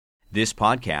This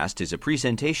podcast is a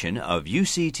presentation of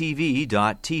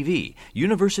UCTV.tv,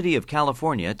 University of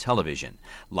California Television.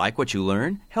 Like what you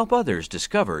learn? Help others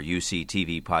discover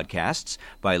UCTV podcasts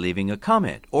by leaving a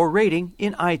comment or rating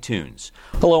in iTunes.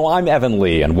 Hello, I'm Evan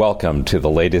Lee, and welcome to the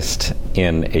latest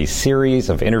in a series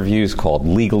of interviews called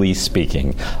Legally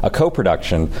Speaking, a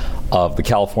co-production of the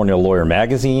California Lawyer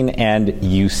magazine and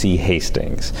UC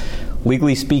Hastings.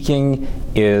 Legally Speaking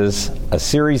is a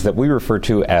series that we refer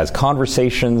to as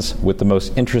Conversations with the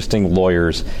Most Interesting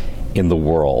Lawyers in the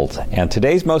World. And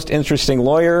today's most interesting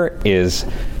lawyer is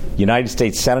United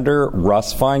States Senator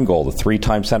Russ Feingold, a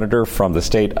three-time senator from the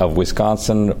state of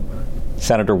Wisconsin.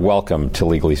 Senator, welcome to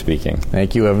Legally Speaking.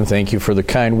 Thank you, Evan. Thank you for the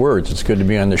kind words. It's good to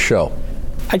be on the show.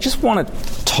 I just want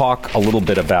to talk a little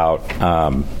bit about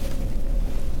I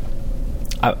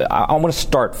want to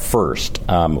start first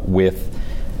with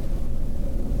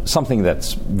something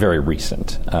that's very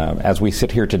recent. As we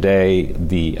sit here today,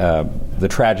 the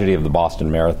tragedy of the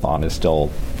Boston Marathon is still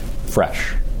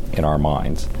fresh in our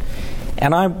minds.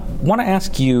 And I want to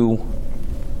ask you,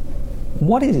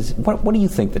 what do you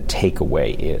think the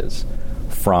takeaway is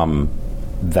from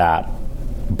that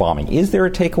bombing? Is there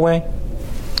a takeaway?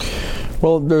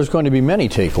 Well, there's going to be many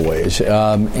takeaways.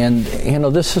 And, you know,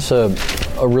 this is a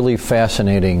really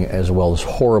fascinating as well as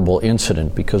horrible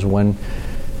incident, because when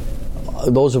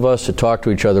those of us that talk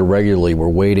to each other regularly were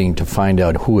waiting to find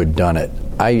out who had done it,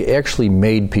 I actually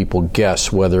made people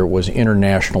guess whether it was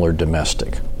international or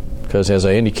domestic. Because as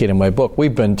I indicate in my book,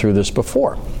 we've been through this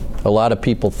before. A lot of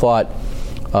people thought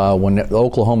when the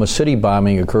Oklahoma City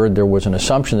bombing occurred, there was an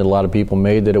assumption that a lot of people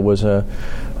made that it was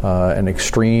an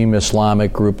extreme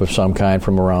Islamic group of some kind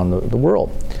from around the world.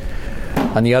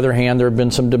 On the other hand, there have been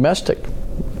some domestic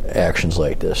actions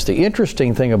like this. The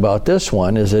interesting thing about this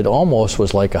one is it almost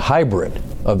was like a hybrid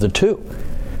of the two.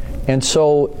 And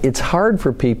so it's hard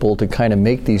for people to kind of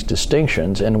make these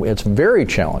distinctions, and it's very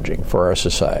challenging for our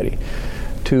society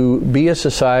to be a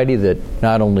society that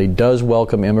not only does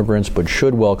welcome immigrants but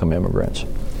should welcome immigrants,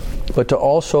 but to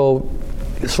also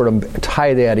sort of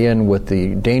tie that in with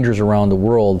the dangers around the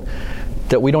world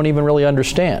that we don't even really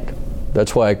understand.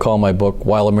 That's why I call my book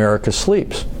While America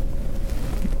Sleeps.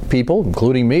 People,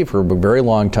 including me for a very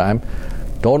long time,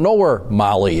 don't know where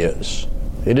Mali is.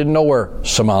 They didn't know where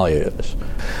Somalia is.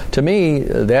 To me,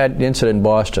 that incident in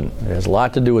Boston has a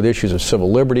lot to do with issues of civil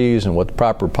liberties and what the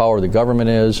proper power of the government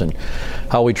is and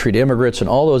how we treat immigrants and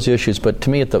all those issues. But to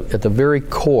me, at the very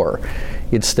core,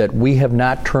 it's that we have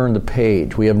not turned the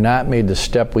page. We have not made the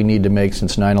step we need to make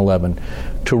since 9/11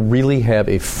 to really have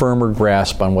a firmer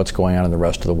grasp on what's going on in the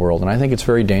rest of the world. And I think it's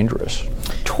very dangerous.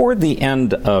 Toward the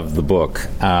end of the book,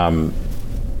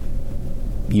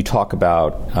 you talk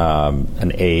about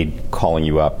an aide calling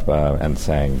you up and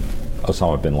saying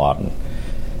Osama bin Laden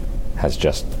has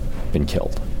just been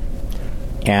killed.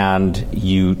 And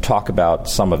you talk about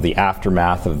some of the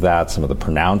aftermath of that, some of the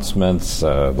pronouncements.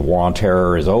 The war on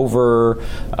terror is over.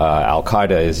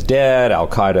 Al-Qaeda is dead.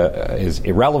 Al-Qaeda is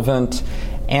irrelevant.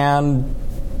 And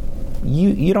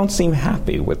you don't seem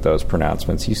happy with those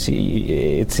pronouncements.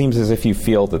 It seems as if you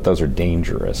feel that those are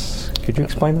dangerous. Could you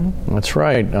explain that? That's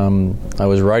right. I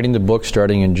was writing the book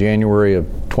starting in January of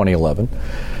 2011.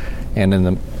 And in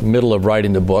the middle of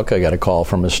writing the book, I got a call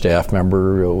from a staff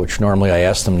member, which normally I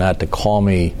ask them not to call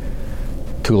me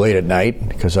too late at night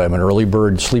because I'm an early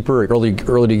bird sleeper, early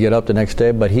to get up the next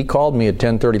day. But he called me at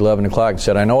 10:30, 11 o'clock and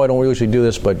said, I know I don't usually do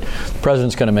this, but the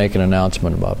president's going to make an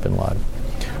announcement about bin Laden.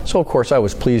 So, of course, I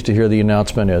was pleased to hear the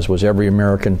announcement, as was every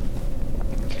American.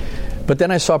 But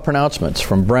then I saw pronouncements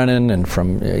from Brennan and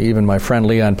from even my friend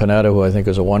Leon Panetta, who I think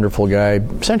is a wonderful guy,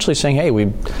 essentially saying, hey,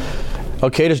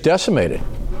 Al-Qaeda's decimated.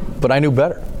 But I knew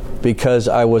better because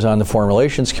I was on the Foreign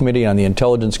Relations Committee, on the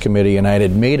Intelligence Committee, and I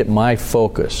had made it my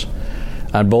focus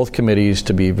on both committees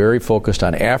to be very focused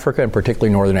on Africa, and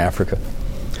particularly Northern Africa.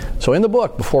 So in the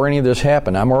book, before any of this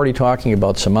happened, I'm already talking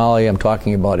about Somalia, I'm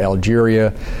talking about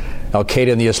Algeria, Al-Qaeda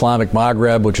in the Islamic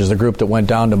Maghreb, which is the group that went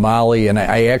down to Mali, and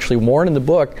I actually warn in the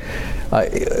book,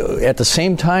 at the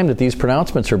same time that these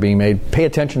pronouncements are being made, pay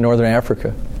attention to Northern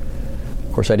Africa.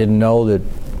 Of course, I didn't know that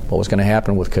what was going to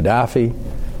happen with Gaddafi,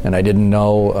 and I didn't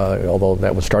know, although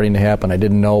that was starting to happen, I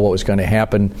didn't know what was going to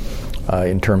happen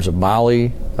in terms of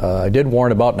Mali. I did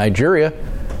warn about Nigeria,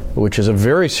 which is a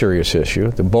very serious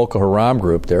issue, the Boko Haram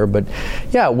group there. But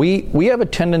yeah, we have a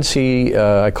tendency,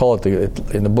 I call it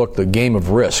in the book the game of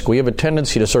risk. We have a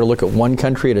tendency to sort of look at one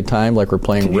country at a time like we're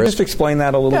playing Can you Risk. just explain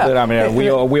that a little bit? I mean,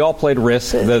 we all played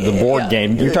Risk, the board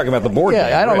game. You're talking about the board game.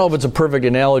 Yeah, I don't know if it's a perfect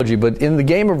analogy, but in the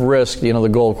game of Risk, the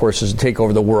goal, of course, is to take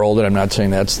over the world, and I'm not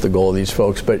saying that's the goal of these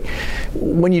folks, but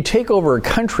when you take over a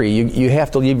country, you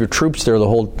have to leave your troops there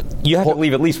You have to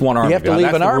leave at least one army. You have to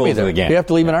leave an army there. You have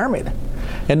to leave an army there.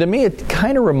 And to me, it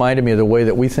kind of reminded me of the way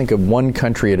that we think of one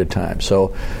country at a time.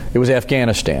 So it was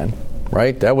Afghanistan,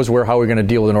 right? That was how we're going to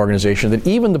deal with an organization that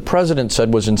even the president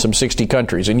said was in some 60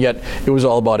 countries, and yet it was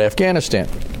all about Afghanistan.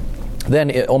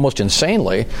 Then, almost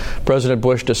insanely, President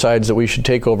Bush decides that we should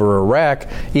take over Iraq,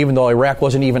 even though Iraq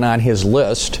wasn't even on his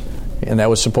list, and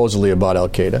that was supposedly about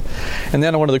al-Qaeda. And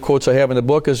then one of the quotes I have in the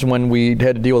book is when we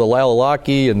had to deal with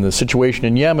al-Awlaki and the situation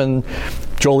in Yemen,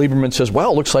 Joel Lieberman says,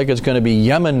 well, it looks like it's going to be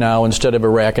Yemen now instead of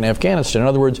Iraq and Afghanistan. In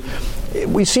other words,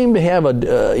 we seem to have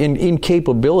an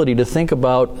incapability to think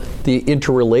about the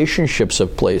interrelationships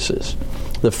of places.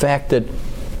 The fact that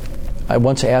I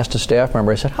once asked a staff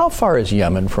member, I said, how far is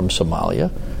Yemen from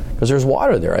Somalia? Because there's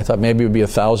water there. I thought maybe it would be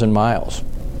 1,000 miles.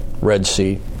 Red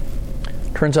Sea.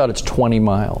 Turns out it's 20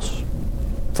 miles.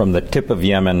 From the tip of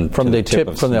Yemen from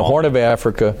the Horn of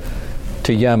Africa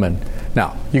to Yemen.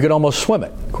 Now, you could almost swim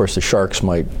it. Of course, the sharks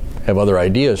might have other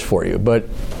ideas for you, but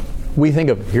we think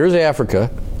of here's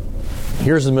Africa,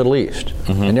 here's the Middle East,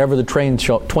 and never the twain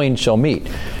shall meet.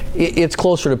 It's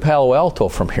closer to Palo Alto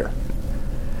from here,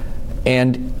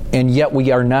 and yet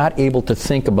we are not able to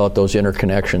think about those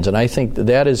interconnections. And I think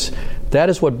that is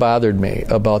what bothered me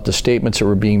about the statements that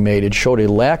were being made. It showed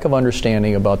a lack of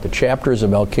understanding about the chapters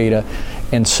of al-Qaeda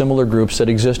and similar groups that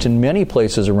exist in many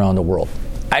places around the world.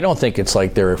 I don't think it's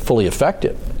like they're fully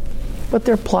effective, but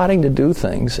they're plotting to do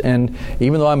things. And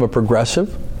even though I'm a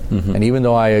progressive, and even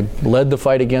though I led the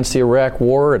fight against the Iraq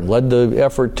War and led the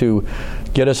effort to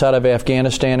get us out of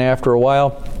Afghanistan after a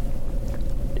while,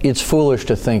 it's foolish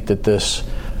to think that this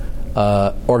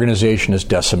organization is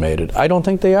decimated. I don't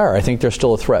think they are. I think they're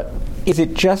still a threat. Is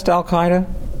it just al-Qaeda?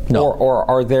 No. Or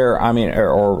are there,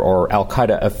 or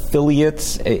al-Qaeda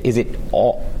affiliates? Is it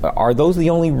all? Are those the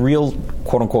only real,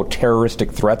 quote-unquote,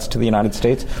 terroristic threats to the United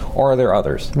States? Or are there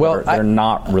others? Well, they're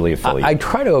not really affiliated. I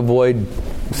try to avoid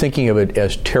thinking of it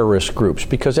as terrorist groups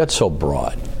because that's so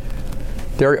broad.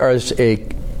 There is a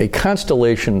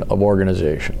constellation of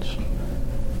organizations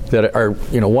that are,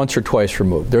 once or twice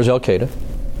removed. There's al-Qaeda.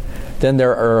 Then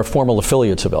there are formal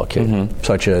affiliates of al-Qaeda,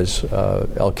 such as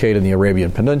al-Qaeda in the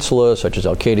Arabian Peninsula, such as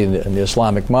al-Qaeda in the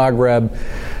Islamic Maghreb,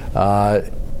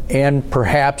 and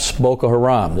perhaps Boko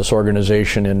Haram, this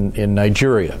organization in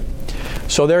Nigeria.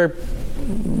 So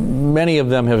many of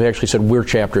them have actually said we're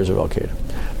chapters of al-Qaeda.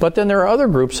 But then there are other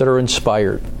groups that are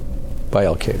inspired by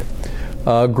al-Qaeda.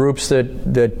 Groups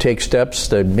that take steps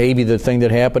that may be the thing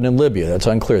that happened in Libya. That's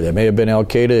unclear. That may have been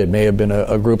al-Qaeda. It may have been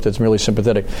a group that's merely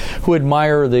sympathetic, who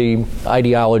admire the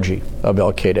ideology of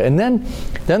al-Qaeda. And then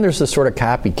there's this sort of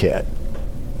copycat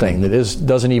thing that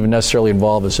doesn't even necessarily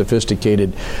involve a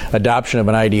sophisticated adoption of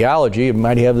an ideology. It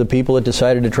might have the people that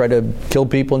decided to try to kill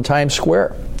people in Times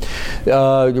Square.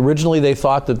 Originally, they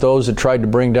thought that those that tried to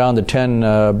bring down the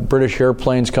 10 British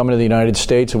airplanes coming to the United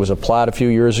States, it was a plot a few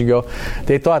years ago,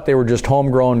 they thought they were just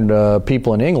homegrown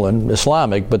people in England,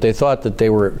 Islamic, but they thought that they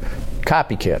were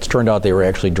copycats. Turned out they were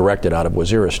actually directed out of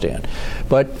Waziristan.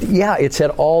 But yeah, it's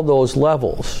at all those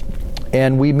levels.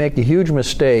 And we make a huge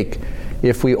mistake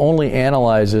if we only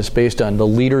analyze this based on the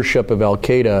leadership of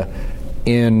al-Qaeda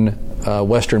in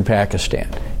Western Pakistan.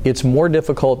 It's more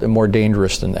difficult and more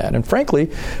dangerous than that. And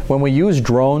frankly, when we use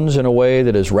drones in a way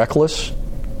that is reckless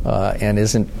and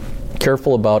isn't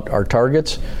careful about our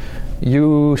targets,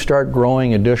 you start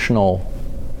growing additional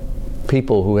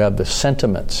people who have the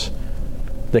sentiments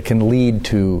that can lead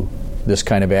to this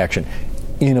kind of action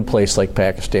in a place like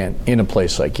Pakistan, in a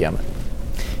place like Yemen.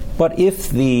 But if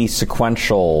the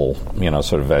sequential,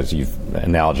 sort of as you've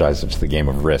analogized it to the game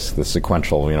of Risk, the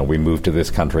sequential, we move to this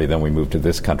country, then we move to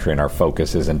this country, and our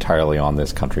focus is entirely on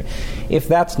this country. If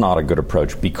that's not a good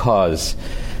approach because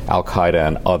al-Qaeda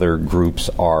and other groups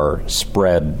are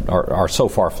so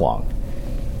far-flung,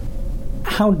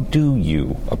 how do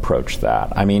you approach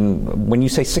that? I mean, when you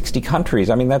say 60 countries,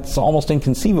 that's almost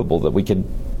inconceivable that we could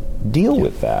deal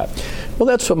with that. Well,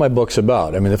 that's what my book's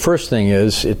about. The first thing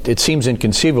is, it seems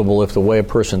inconceivable if the way a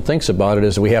person thinks about it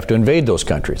is that we have to invade those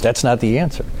countries. That's not the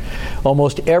answer.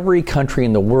 Almost every country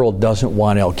in the world doesn't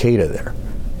want al-Qaeda there.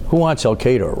 Who wants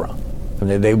al-Qaeda around?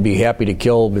 They would be happy to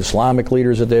kill Islamic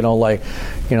leaders that they don't like.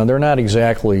 They're not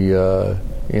exactly,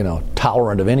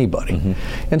 tolerant of anybody.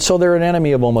 And so they're an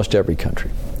enemy of almost every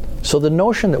country. So the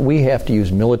notion that we have to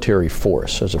use military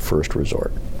force as a first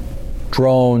resort,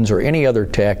 drones or any other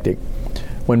tactic,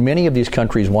 when many of these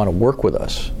countries want to work with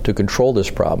us to control this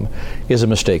problem, is a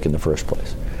mistake in the first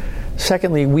place.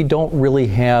 Secondly, we don't really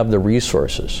have the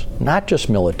resources, not just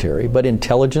military, but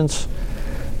intelligence,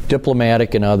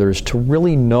 diplomatic and others, to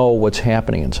really know what's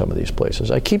happening in some of these places.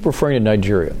 I keep referring to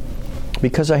Nigeria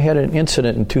because I had an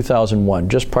incident in 2001,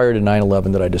 just prior to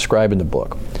 9/11, that I describe in the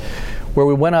book, where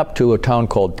we went up to a town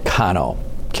called Kano,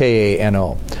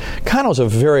 K-A-N-O. Kano is a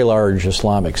very large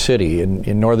Islamic city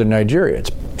in northern Nigeria. It's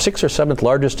 6th or 7th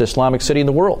largest Islamic city in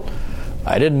the world.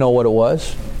 I didn't know what it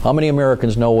was. How many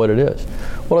Americans know what it is?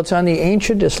 Well, it's on the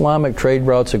ancient Islamic trade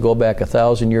routes that go back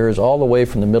 1,000 years, all the way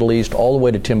from the Middle East, all the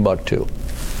way to Timbuktu.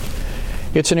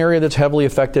 It's an area that's heavily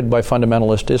affected by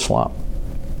fundamentalist Islam.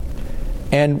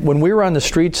 And when we were on the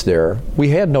streets there, we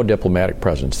had no diplomatic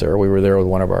presence there. We were there with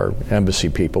one of our embassy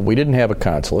people. We didn't have a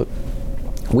consulate.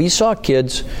 We saw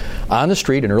kids on the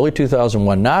street in early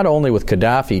 2001, not only with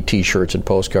Gaddafi T-shirts and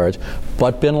postcards,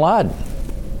 but bin Laden.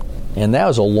 And that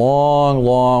was a long,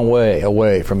 long way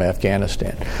away from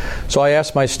Afghanistan. So I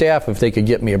asked my staff if they could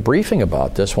get me a briefing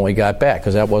about this when we got back,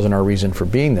 because that wasn't our reason for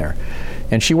being there.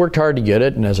 And she worked hard to get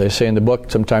it, and as I say in the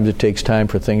book, sometimes it takes time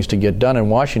for things to get done in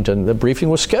Washington. The briefing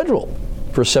was scheduled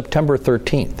for September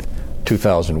 13th,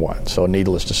 2001. So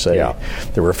needless to say,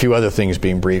 there were a few other things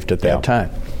being briefed at that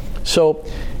time. So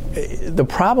the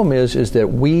problem is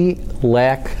that we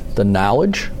lack the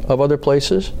knowledge of other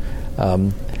places.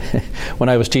 When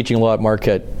I was teaching law at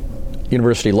Marquette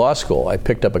University Law School, I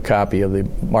picked up a copy of the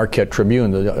Marquette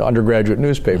Tribune, the undergraduate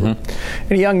newspaper.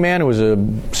 And a young man who was a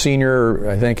senior,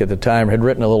 I think at the time, had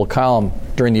written a little column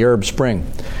during the Arab Spring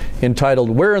entitled,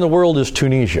 "Where in the World is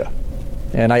Tunisia?"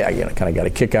 And I kind of got a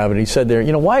kick out of it. He said there,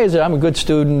 why is it I'm a good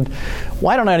student?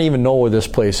 Why don't I even know where this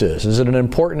place is? Is it an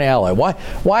important ally?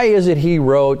 Why is it he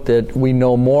wrote that we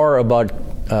know more about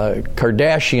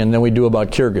Kardashian than we do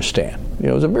about Kyrgyzstan?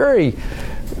 It was a very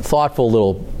thoughtful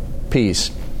little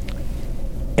piece.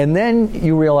 And then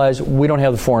you realize we don't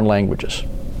have the foreign languages.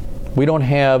 We don't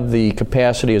have the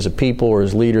capacity as a people or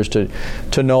as leaders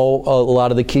to know a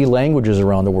lot of the key languages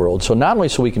around the world. So not only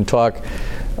so we can talk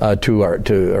to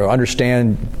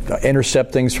understand,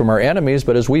 intercept things from our enemies,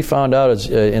 but as we found out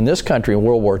in this country in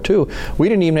World War II, we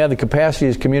didn't even have the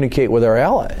capacity to communicate with our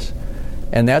allies.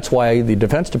 And that's why the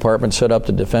Defense Department set up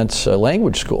the Defense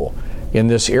Language School in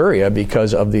this area,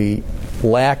 because of the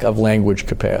lack of language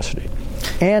capacity.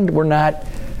 And we're not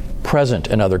present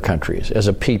in other countries as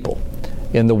a people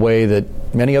in the way that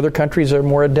many other countries are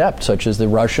more adept, such as the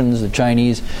Russians, the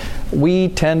Chinese. We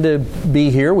tend to be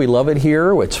here. We love it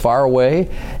here. It's far away.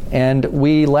 And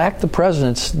we lack the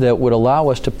presence that would allow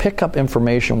us to pick up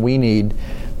information we need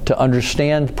to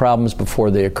understand problems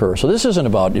before they occur. So this isn't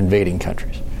about invading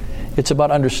countries. It's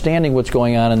about understanding what's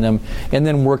going on in them and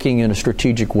then working in a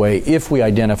strategic way if we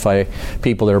identify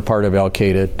people that are part of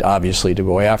Al-Qaeda, obviously, to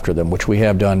go after them, which we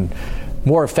have done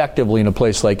more effectively in a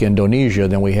place like Indonesia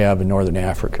than we have in northern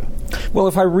Africa. Well,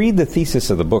 if I read the thesis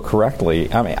of the book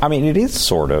correctly, I mean, it is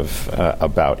sort of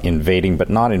about invading, but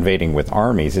not invading with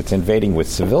armies. It's invading with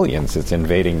civilians. It's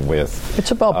invading with...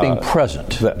 It's about being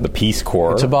present. The Peace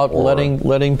Corps. It's about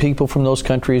letting people from those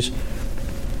countries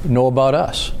know about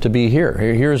us, to be here.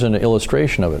 Here's an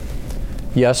illustration of it.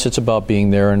 Yes, it's about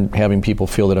being there and having people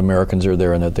feel that Americans are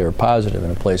there and that they're positive in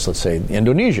a place, let's say,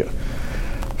 Indonesia.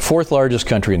 4th largest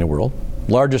country in the world,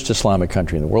 largest Islamic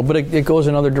country in the world, but it goes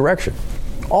another direction.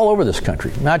 All over this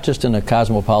country, not just in a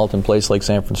cosmopolitan place like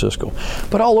San Francisco,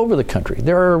 but all over the country.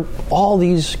 There are all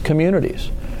these communities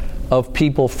of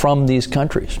people from these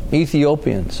countries,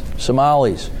 Ethiopians,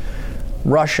 Somalis,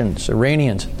 Russians,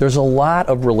 Iranians. There's a lot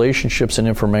of relationships and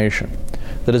information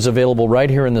that is available right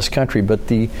here in this country, but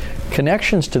the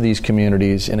connections to these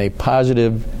communities in a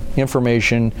positive,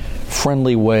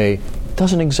 information-friendly way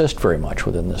doesn't exist very much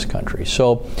within this country.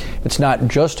 So it's not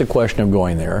just a question of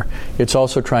going there. It's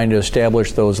also trying to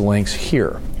establish those links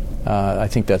here. I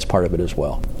think that's part of it as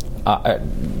well.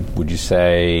 Would you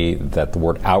say that the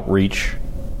word outreach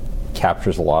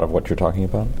captures a lot of what you're talking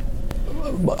about?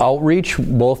 Outreach,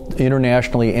 both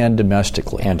internationally and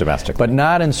domestically. But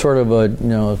not in sort of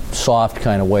a soft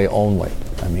kind of way only.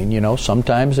 I mean,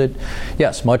 sometimes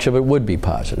much of it would be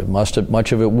positive.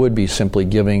 Much of it would be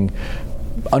simply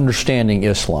understanding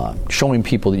Islam, showing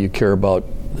people that you care about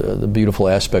the beautiful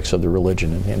aspects of the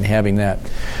religion and having that.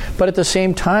 But at the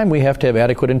same time, we have to have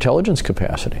adequate intelligence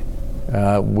capacity.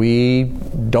 We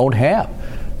don't have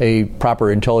a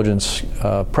proper intelligence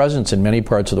presence in many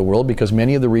parts of the world because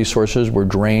many of the resources were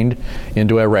drained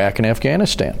into Iraq and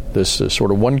Afghanistan. This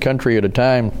sort of one country at a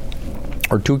time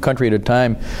or two country at a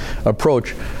time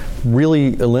approach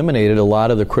really eliminated a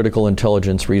lot of the critical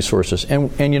intelligence resources.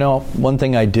 And one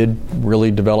thing I did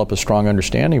really develop a strong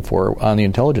understanding for on the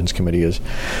Intelligence Committee is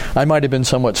I might have been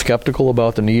somewhat skeptical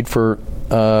about the need for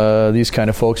these kind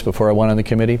of folks before I went on the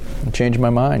committee. I changed my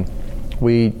mind.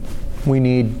 We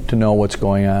need to know what's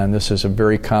going on. This is a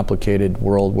very complicated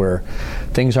world where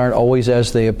things aren't always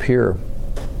as they appear.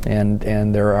 And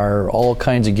there are all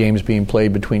kinds of games being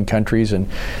played between countries, and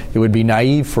it would be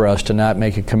naive for us to not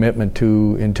make a commitment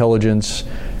to intelligence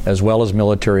as well as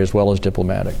military as well as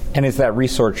diplomatic. And is that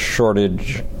resource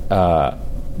shortage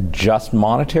just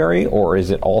monetary, or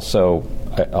is it also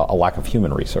a lack of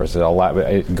human resources?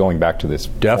 Going back to this,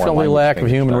 definitely lack of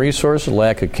human resources,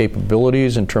 lack of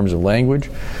capabilities in terms of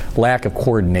language, lack of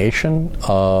coordination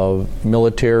of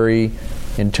military,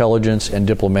 intelligence, and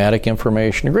diplomatic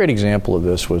information. A great example of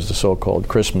this was the so-called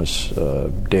Christmas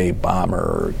Day bomber,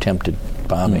 or attempted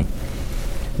bombing,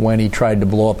 when he tried to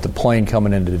blow up the plane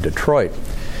coming into Detroit.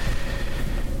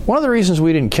 One of the reasons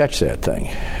we didn't catch that thing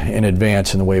in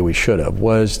advance in the way we should have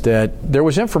was that there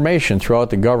was information throughout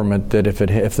the government that if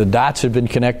the dots had been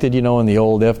connected, in the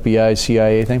old FBI,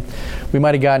 CIA thing, we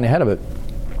might have gotten ahead of it.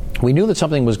 We knew that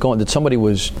something was that somebody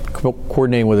was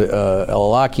coordinating with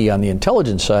al-Awlaki on the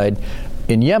intelligence side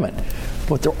in Yemen.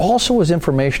 But there also was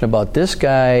information about this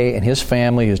guy and his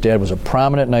family. His dad was a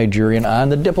prominent Nigerian on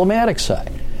the diplomatic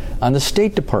side, on the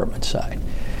State Department side.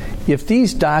 If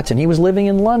these dots, and he was living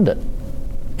in London,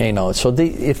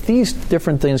 if these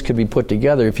different things could be put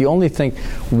together, if you only think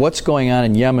what's going on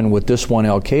in Yemen with this one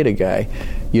al-Qaeda guy,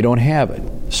 you don't have it.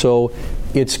 So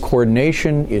it's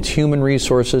coordination, it's human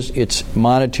resources, it's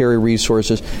monetary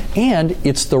resources, and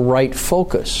it's the right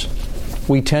focus.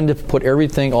 We tend to put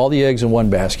all the eggs in one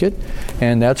basket,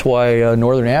 and that's why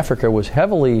Northern Africa was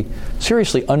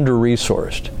seriously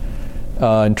under-resourced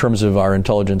in terms of our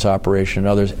intelligence operation and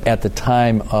others at the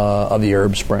time of the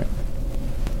Arab Spring.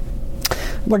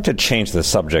 I'd like to change the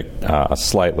subject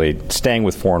slightly, staying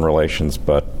with foreign relations,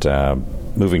 but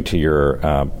moving to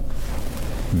your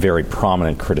very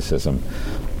prominent criticism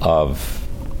of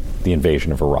the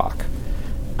invasion of Iraq.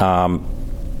 I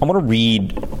want to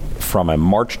read from a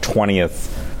March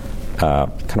 20th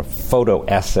kind of photo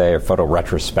essay or photo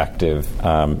retrospective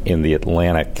in The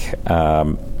Atlantic,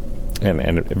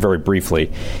 and very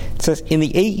briefly. It says, in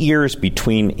the 8 years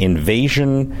between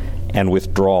invasion and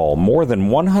withdrawal, more than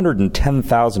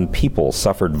 110,000 people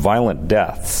suffered violent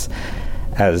deaths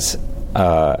as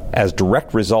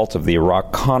direct result of the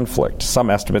Iraq conflict. Some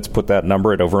estimates put that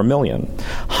number at over 1 million.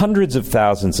 Hundreds of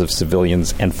thousands of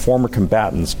civilians and former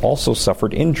combatants also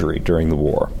suffered injury during the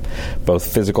war,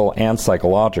 both physical and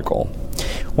psychological.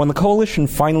 When the coalition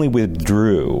finally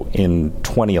withdrew in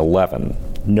 2011,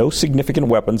 no significant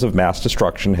weapons of mass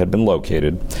destruction had been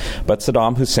located, but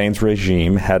Saddam Hussein's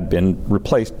regime had been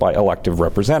replaced by elective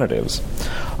representatives.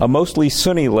 A mostly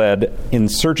Sunni-led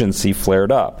insurgency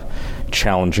flared up,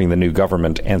 challenging the new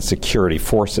government and security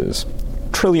forces.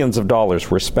 Trillions of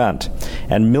dollars were spent,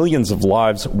 and millions of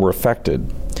lives were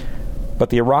affected.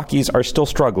 But the Iraqis are still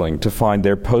struggling to find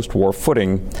their post-war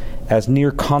footing, as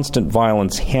near constant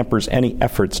violence hampers any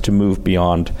efforts to move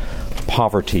beyond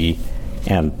poverty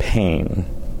and pain.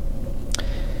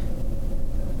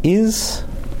 Is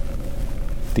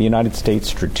the United States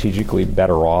strategically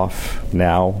better off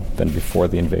now than before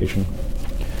the invasion?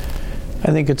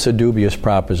 I think it's a dubious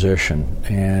proposition.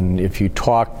 And if you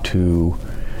talk to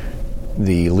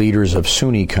the leaders of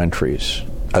Sunni countries,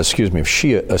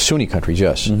 Sunni countries,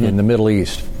 yes, in the Middle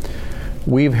East,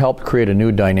 we've helped create a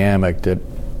new dynamic that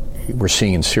we're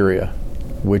seeing in Syria,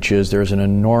 which is there's an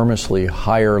enormously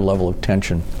higher level of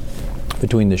tension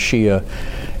between the Shia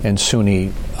and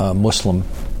Sunni Muslim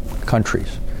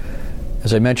countries.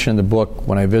 As I mentioned in the book,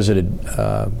 when I visited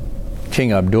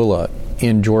King Abdullah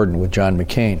in Jordan with John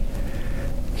McCain,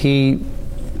 he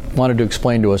wanted to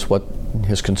explain to us what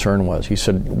his concern was. He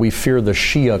said, we fear the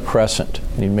Shia crescent.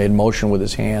 And he made motion with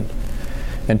his hand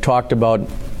and talked about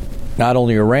not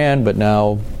only Iran, but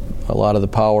now a lot of the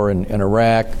power in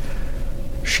Iraq,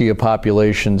 Shia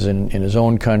populations in his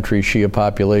own country, Shia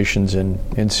populations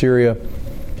in Syria.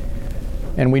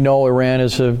 And we know Iran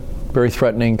is a very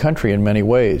threatening country in many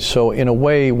ways. So in a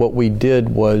way, what we did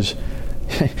was,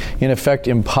 in effect,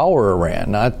 empower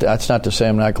Iran. That's not to say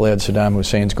I'm not glad Saddam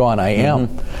Hussein's gone. I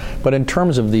am. But in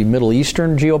terms of the Middle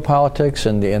Eastern geopolitics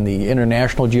and the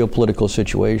international geopolitical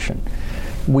situation,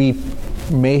 we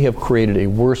may have created a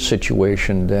worse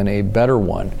situation than a better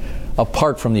one,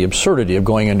 apart from the absurdity of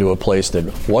going into a place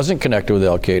that wasn't connected with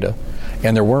al-Qaeda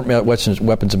and there weren't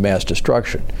weapons of mass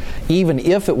destruction. Even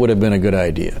if it would have been a good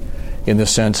idea in the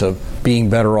sense of being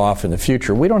better off in the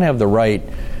future, we don't have the right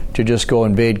to just go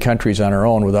invade countries on our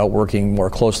own without working more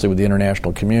closely with the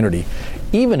international community,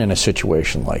 even in a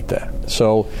situation like that.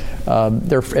 So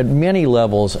there, at many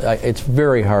levels, it's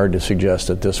very hard to suggest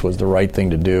that this was the right thing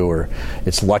to do or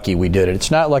it's lucky we did it.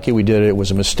 It's not lucky we did it. It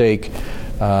was a mistake,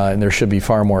 and there should be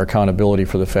far more accountability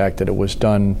for the fact that it was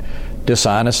done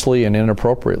dishonestly and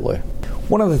inappropriately.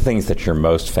 One of the things that you're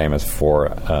most famous for,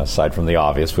 aside from the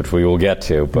obvious, which we will get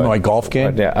to, but my golf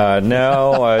game?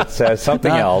 No, it's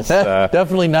something else.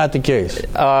 Definitely not the case.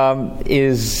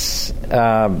 Is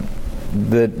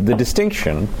the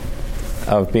distinction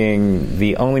of being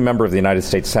the only member of the United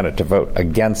States Senate to vote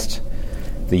against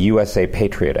the USA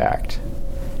Patriot Act,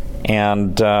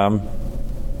 and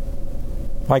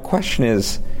my question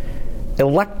is,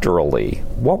 electorally,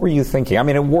 what were you thinking? I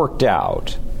mean, it worked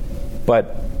out,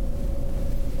 but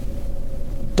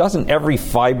doesn't every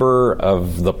fiber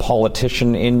of the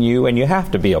politician in you, and you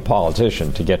have to be a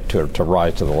politician to get to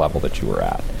rise to the level that you were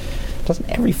at, doesn't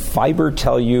every fiber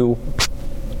tell you,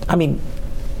 I mean,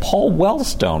 Paul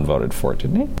Wellstone voted for it,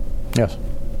 didn't he? Yes.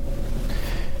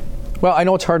 Well, I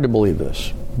know it's hard to believe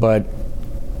this, but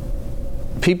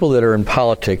people that are in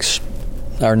politics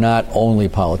are not only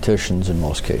politicians in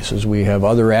most cases. We have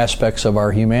other aspects of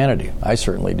our humanity. I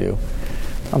certainly do.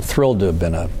 I'm thrilled to have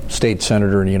been a state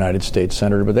senator and a United States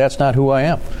senator, but that's not who I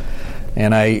am.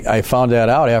 And I found that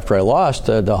out after I lost,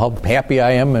 how happy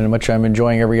I am and how much I'm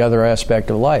enjoying every other aspect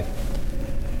of life.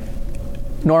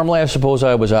 Normally, I suppose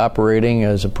I was operating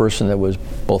as a person that was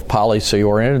both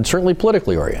policy-oriented and certainly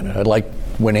politically oriented. I like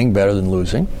winning better than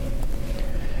losing.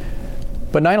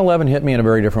 But 9/11 hit me in a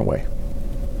very different way.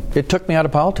 It took me out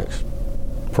of politics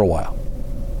for a while.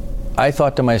 I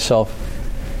thought to myself,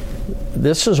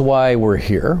 this is why we're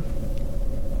here.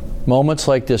 Moments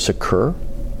like this occur.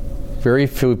 Very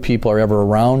few people are ever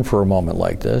around for a moment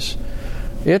like this.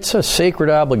 It's a sacred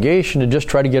obligation to just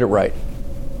try to get it right.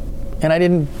 And I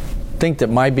didn't think that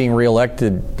my being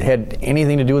reelected had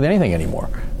anything to do with anything anymore.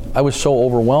 I was so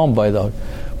overwhelmed by the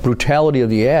brutality of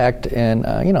the act, and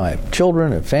I have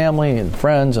children and family and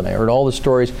friends, and I heard all the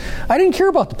stories. I didn't care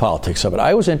about the politics of it.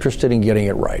 I was interested in getting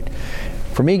it right.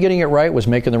 For me, getting it right was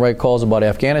making the right calls about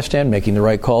Afghanistan, making the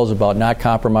right calls about not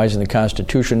compromising the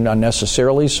Constitution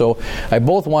unnecessarily. So I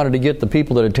both wanted to get the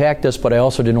people that attacked us, but I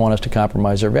also didn't want us to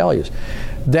compromise their values.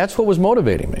 That's what was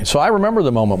motivating me. So I remember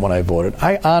the moment when I voted.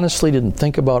 I honestly didn't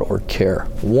think about or care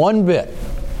one bit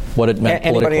what it meant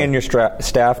politically. Anybody in your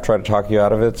staff try to talk you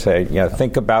out of it? Say,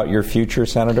 think about your future,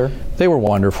 Senator? They were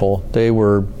wonderful. They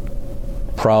were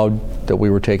proud that we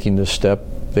were taking this step.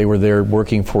 They were there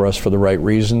working for us for the right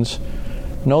reasons.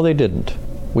 No, they didn't.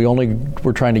 We only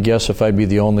were trying to guess if I'd be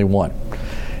the only one.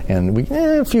 And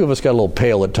a few of us got a little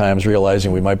pale at times,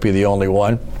 realizing we might be the only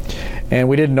one. And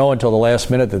we didn't know until the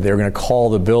last minute that they were going to call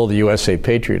the bill the USA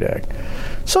Patriot Act.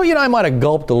 So, I might have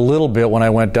gulped a little bit when I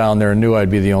went down there and knew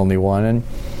I'd be the only one. And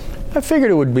I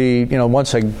figured it would be,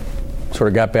 once I sort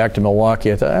of got back to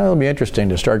Milwaukee, I thought, it'll be interesting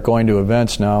to start going to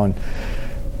events now. And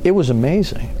it was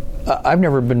amazing. I've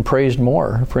never been praised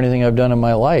more for anything I've done in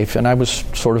my life, and I was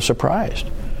sort of surprised.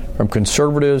 From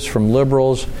conservatives, from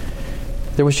liberals,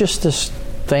 there was just this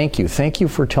thank you. Thank you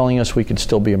for telling us we can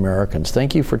still be Americans.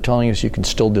 Thank you for telling us you can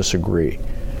still disagree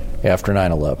after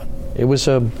 9/11. It was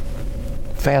a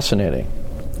fascinating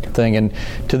thing, and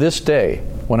to this day,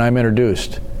 when I'm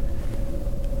introduced,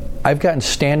 I've gotten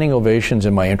standing ovations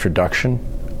in my introduction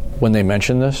when they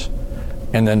mention this,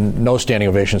 and then no standing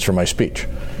ovations for my speech.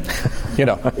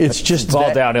 It's just it's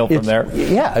all downhill from there.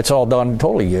 Yeah, it's all done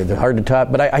totally hard to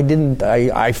top. But I didn't.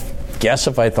 I guess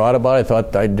if I thought about it, I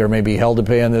thought there may be hell to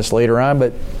pay on this later on.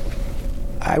 But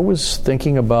I was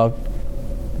thinking about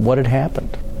what had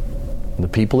happened, the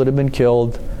people that had been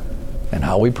killed, and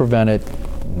how we prevent it.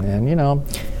 And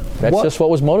that's just what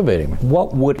was motivating me.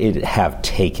 What would it have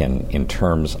taken in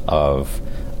terms of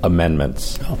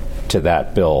amendments to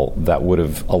that bill that would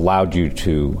have allowed you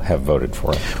to have voted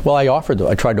for it? Well,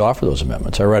 I tried to offer those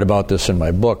amendments. I write about this in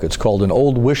my book. It's called An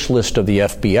Old Wish List of the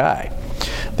FBI.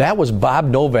 That was Bob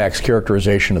Novak's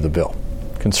characterization of the bill,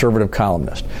 conservative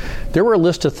columnist. There were a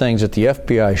list of things that the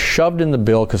FBI shoved in the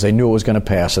bill because they knew it was going to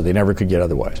pass it. They never could get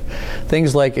otherwise.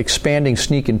 Things like expanding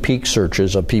sneak and peek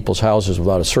searches of people's houses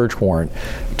without a search warrant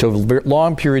to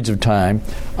long periods of time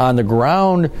on the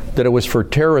ground that it was for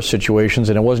terrorist situations,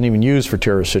 and it wasn't even used for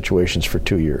terrorist situations for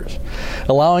 2 years.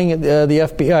 Allowing the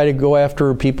FBI to go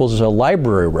after people's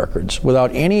library records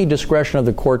without any discretion of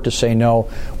the court to say no,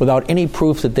 without any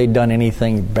proof that they'd done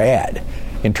anything bad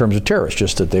in terms of terrorists,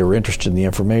 just that they were interested in the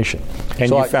information. And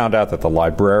so you found out that the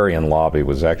librarian lobby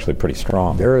was actually pretty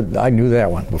strong. I knew that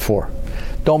one before.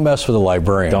 Don't mess with the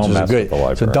librarians. Don't mess with the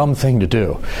librarians. It's a dumb thing to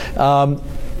do.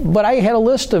 But I had a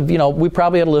list of, we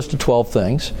probably had a list of 12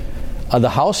 things. The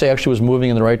House actually was moving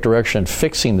in the right direction and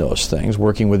fixing those things,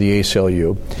 working with the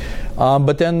ACLU.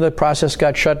 But then the process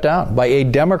got shut down by a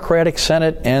Democratic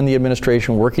Senate and the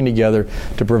administration working together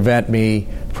to prevent me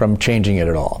from changing it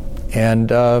at all. And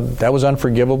that was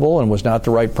unforgivable and was not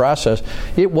the right process.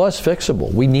 It was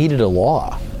fixable. We needed a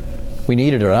law. We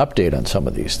needed an update on some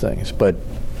of these things. But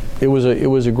it was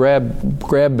a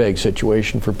grab bag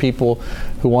situation for people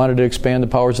who wanted to expand the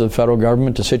powers of the federal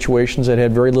government to situations that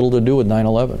had very little to do with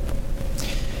 9/11.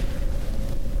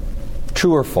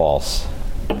 True or false?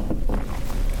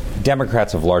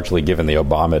 Democrats have largely given the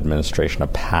Obama administration a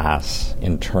pass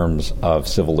in terms of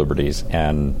civil liberties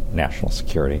and national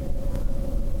security.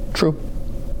 True.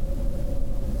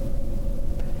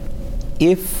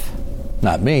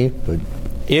 Not me, but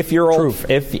if your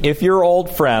old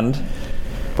friend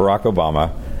Barack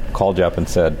Obama called you up and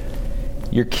said,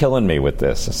 "You're killing me with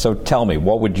this. So tell me,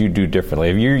 what would you do differently?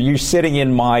 If you're sitting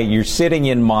in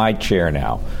my chair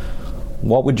now,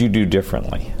 what would you do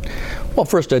differently?" Well,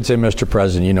 first I'd say, Mr.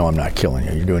 President, I'm not killing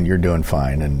you. You're doing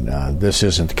fine, and this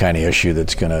isn't the kind of issue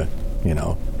that's going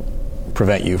to,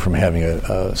 prevent you from having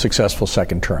a successful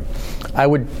second term. I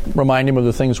would remind him of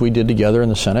the things we did together in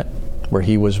the Senate, where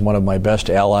he was one of my best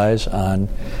allies on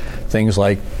things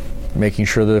like making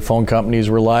sure that the phone companies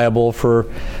were liable for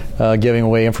giving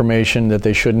away information that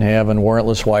they shouldn't have, on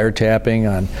warrantless wiretapping,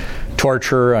 on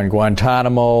torture, on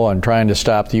Guantanamo, on trying to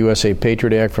stop the USA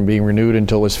Patriot Act from being renewed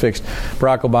until it was fixed.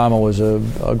 Barack Obama was a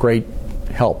great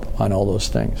help on all those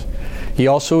things. He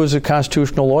also is a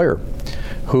constitutional lawyer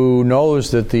who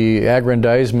knows that the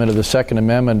aggrandizement of the Second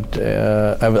Amendment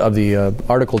of the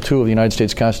Article 2 of the United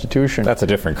States Constitution. That's a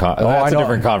different conversation.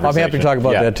 I'm happy to talk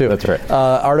about that, too. That's right.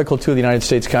 Article 2 of the United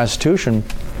States Constitution,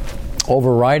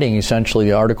 overriding essentially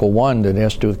the Article 1 that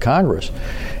has to do with Congress,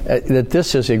 that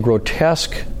this is a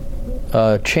grotesque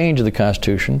change of the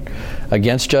Constitution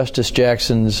against Justice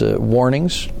Jackson's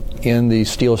warnings in the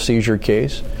Steele seizure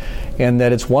case, and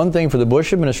that it's one thing for the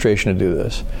Bush administration to do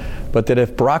this, but that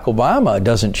if Barack Obama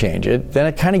doesn't change it, then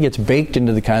it kind of gets baked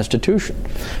into the Constitution.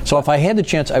 So if I had the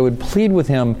chance, I would plead with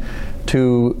him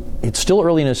it's still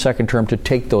early in his second term, to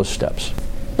take those steps.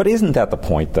 But isn't that the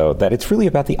point, though, that it's really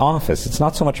about the office? It's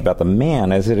not so much about the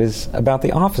man as it is about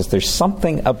the office. There's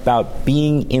something about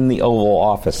being in the Oval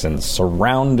Office and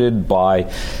surrounded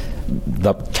by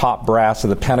the top brass of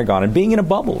the Pentagon and being in a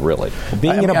bubble, really.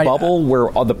 Being in a bubble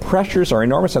where the pressures are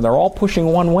enormous and they're all pushing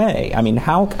one way.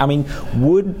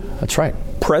 Would That's right.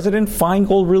 President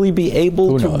Feingold really be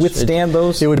able to withstand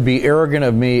those? It would be arrogant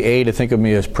of me, A, to think of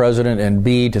me as president, and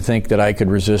B, to think that I could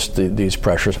resist these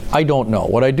pressures. I don't know.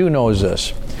 What I do know is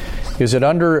this, is that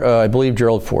under, I believe,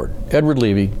 Gerald Ford, Edward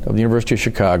Levy of the University of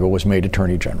Chicago was made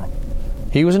Attorney General.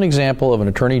 He was an example of an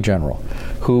Attorney General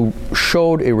who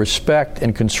showed a respect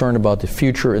and concern about the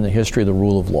future and the history of the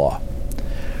rule of law.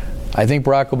 I think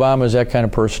Barack Obama is that kind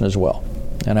of person as well,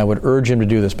 and I would urge him to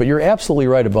do this. But you're absolutely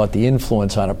right about the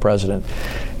influence on a president.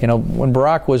 When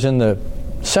Barack was in the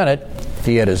Senate,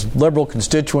 he had his liberal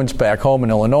constituents back home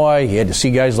in Illinois. He had to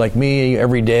see guys like me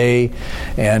every day,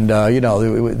 and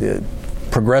the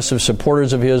progressive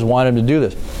supporters of his wanted him to do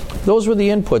this. Those were the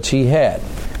inputs he had,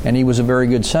 and he was a very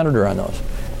good senator on those.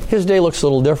 His day looks a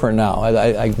little different now.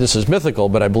 This is mythical,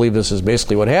 but I believe this is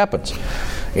basically what happens.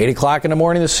 8 o'clock in the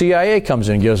morning, the CIA comes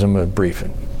in and gives him a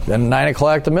briefing. Then 9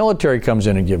 o'clock, the military comes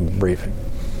in and gives him a briefing.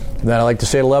 And then I like to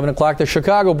say at 11 o'clock, the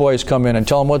Chicago boys come in and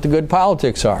tell him what the good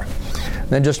politics are. And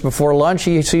then just before lunch,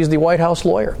 he sees the White House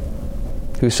lawyer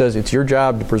who says, it's your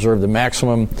job to preserve the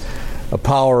maximum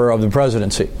power of the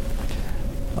presidency.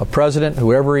 A president,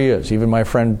 whoever he is, even my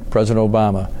friend President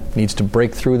Obama, needs to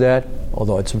break through that,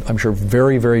 although it's, I'm sure,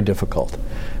 very, very difficult.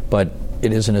 But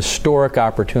it is an historic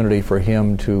opportunity for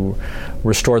him to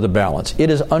restore the balance. It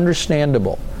is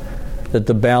understandable that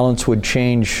the balance would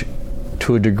change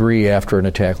to a degree after an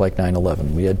attack like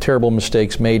 9/11. We had terrible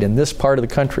mistakes made in this part of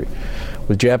the country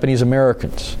with Japanese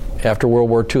Americans after World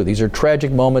War II. These are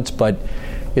tragic moments, but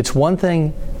it's one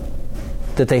thing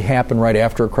that they happen right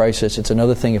after a crisis. It's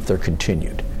another thing if they're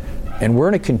continued. And we're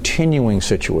in a continuing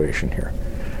situation here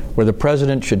where the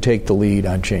president should take the lead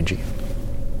on changing it.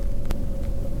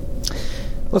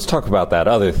 Let's talk about that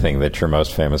other thing that you're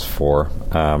most famous for.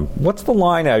 What's the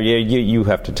line? You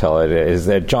have to tell it. Is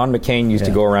that John McCain used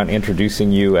to go around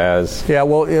introducing you as... Yeah,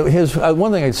 well, his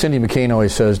one thing that Cindy McCain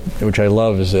always says, which I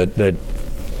love, is that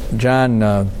John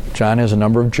has a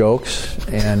number of jokes,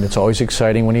 and it's always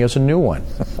exciting when he has a new one.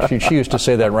 She used to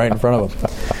say that right in front of him.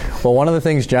 Well, one of the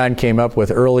things John came up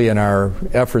with early in our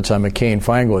efforts on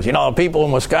McCain-Feingold was, people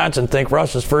in Wisconsin think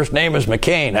Russ's first name is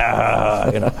McCain.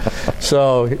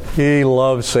 So he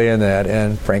loves saying that,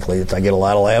 and frankly, I get a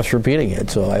lot of laughs repeating it,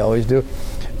 so I always do.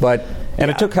 And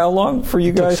it took how long for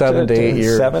you guys? 7 to 8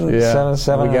 years. Seven we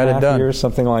got it done. Years,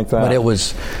 something like that.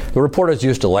 But the reporters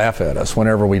used to laugh at us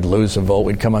whenever we'd lose a vote.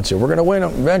 We'd come out and say, we're going to win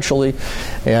eventually.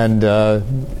 And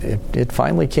it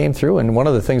finally came through. And one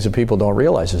of the things that people don't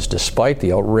realize is despite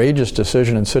the outrageous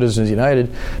decision in Citizens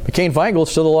United, McCain-Feingold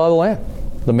is still the law of the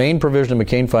land. The main provision of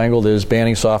McCain-Feingold is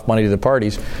banning soft money to the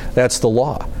parties. That's the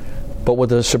law. But what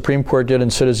the Supreme Court did in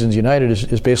Citizens United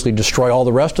is basically destroy all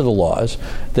the rest of the laws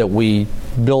that we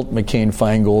built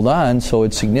McCain-Feingold on, so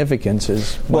its significance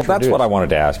is Well, that's reduced. what I wanted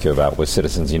to ask you about with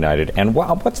Citizens United. And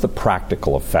what's the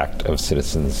practical effect of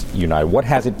Citizens United? What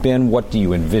has it been? What do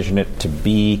you envision it to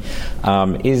be?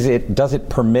 Does it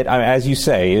permit, as you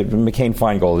say,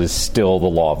 McCain-Feingold is still the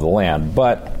law of the land,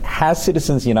 but has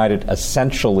Citizens United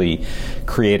essentially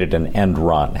created an end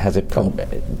run? Has it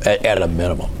at a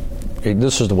minimum?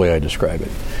 This is the way I describe it.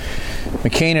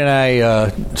 McCain and I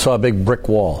saw a big brick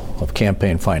wall of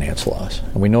campaign finance laws,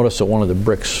 and we noticed that one of the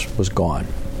bricks was gone.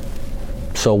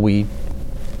 So we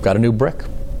got a new brick,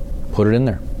 put it in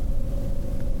there.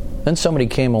 Then somebody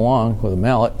came along with a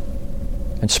mallet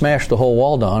and smashed the whole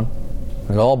wall down.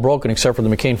 It's all broken except for the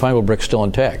McCain-Feingold brick still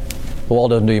intact. The wall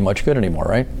doesn't do you much good anymore,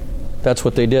 right? That's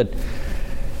what they did.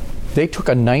 They took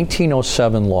a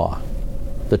 1907 law,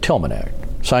 the Tillman Act,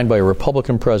 signed by a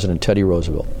Republican president, Teddy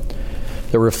Roosevelt,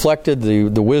 that reflected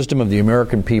the wisdom of the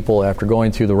American people after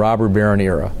going through the robber baron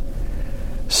era,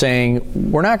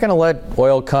 saying we're not going to let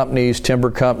oil companies, timber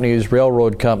companies,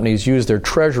 railroad companies use their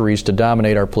treasuries to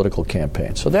dominate our political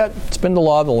campaigns. So that's been the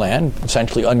law of the land,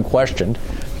 essentially unquestioned,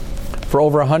 for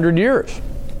over 100 years.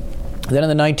 Then in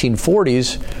the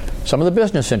 1940s, some of the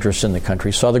business interests in the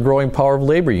country saw the growing power of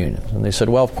labor unions, and they said,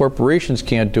 well, if corporations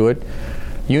can't do it,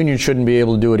 unions shouldn't be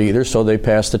able to do it either, so they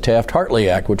passed the Taft-Hartley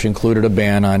Act, which included a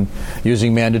ban on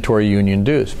using mandatory union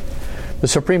dues. The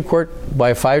Supreme Court,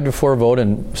 by a 5-4 vote,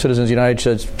 and Citizens United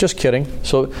says, just kidding.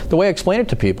 So the way I explain it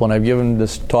to people, and I've given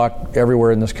this talk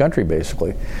everywhere in this country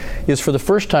basically, is for the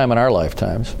first time in our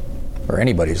lifetimes, or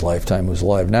anybody's lifetime who's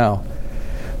alive now,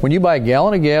 when you buy a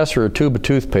gallon of gas or a tube of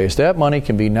toothpaste, that money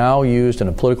can be now used in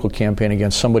a political campaign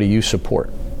against somebody you support.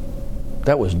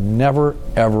 That was never,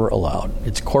 ever allowed.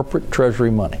 It's corporate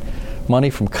treasury money. Money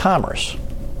from commerce,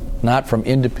 not from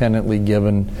independently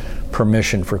given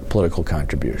permission for political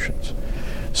contributions.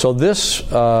 So this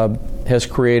has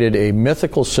created a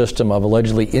mythical system of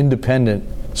allegedly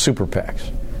independent super PACs.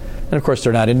 And of course,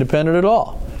 they're not independent at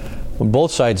all. When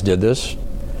both sides did this,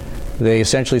 they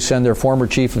essentially send their former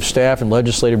chief of staff and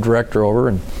legislative director over,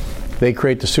 and they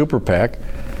create the super PAC.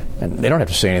 And they don't have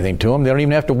to say anything to them. They don't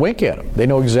even have to wink at them. They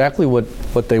know exactly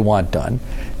what they want done.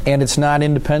 And it's not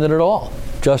independent at all.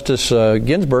 Justice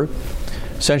Ginsburg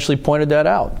essentially pointed that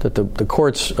out, that the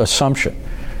court's assumption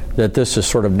that this is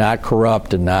sort of not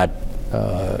corrupt and not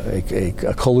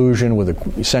a collusion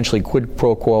with essentially quid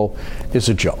pro quo is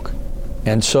a joke.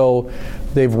 And so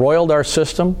they've roiled our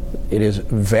system. It is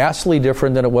vastly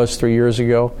different than it was 3 years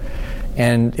ago.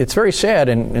 And it's very sad,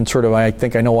 and sort of, I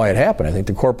think I know why it happened. I think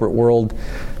the corporate world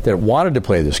that wanted to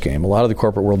play this game, a lot of the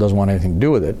corporate world doesn't want anything to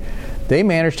do with it, they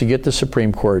managed to get the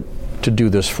Supreme Court to do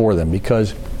this for them,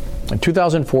 because in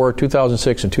 2004,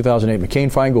 2006, and 2008,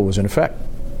 McCain-Feingold was in effect.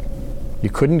 You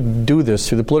couldn't do this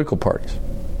through the political parties.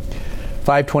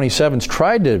 527s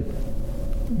tried to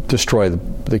destroy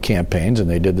the campaigns, and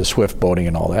they did the swift voting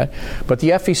and all that, but the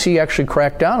FEC actually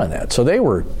cracked down on that, so they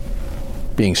were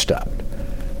being stopped.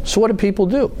 So what did people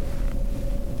do?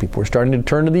 People were starting to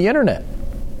turn to the internet.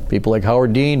 People like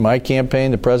Howard Dean, my campaign,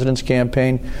 the president's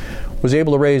campaign, was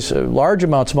able to raise large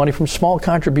amounts of money from small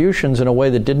contributions in a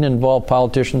way that didn't involve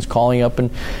politicians calling up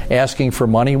and asking for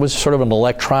money. It was sort of an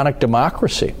electronic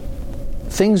democracy.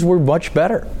 Things were much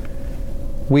better.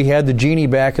 We had the genie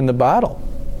back in the bottle.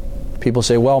 People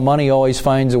say, well, money always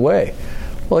finds a way.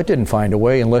 Well, it didn't find a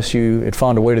way unless it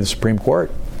found a way to the Supreme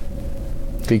Court.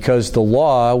 Because the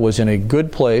law was in a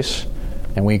good place,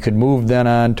 and we could move then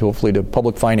on to hopefully to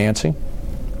public financing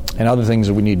and other things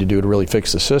that we need to do to really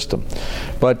fix the system.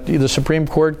 But the Supreme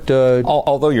Court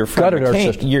although your friend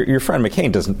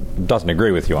McCain doesn't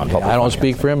agree with you on public financing. I don't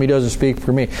speak for him. He doesn't speak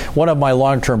for me. One of my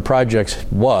long-term projects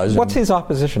was... What's his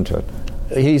opposition to it?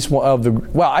 He's of the...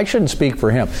 Well, I shouldn't speak for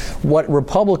him. What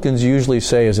Republicans usually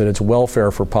say is that it's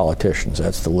welfare for politicians.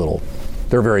 That's the little...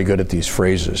 They're very good at these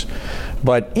phrases.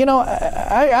 But,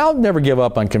 I'll never give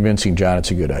up on convincing John it's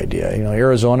a good idea.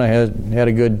 Arizona had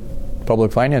a good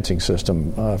public financing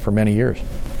system for many years.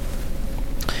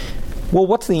 Well,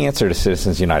 what's the answer to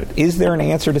Citizens United? Is there an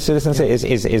answer to Citizens?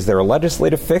 Is there a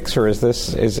legislative fix, or is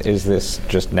this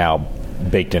just now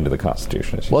baked into the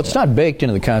Constitution? Well, it's not baked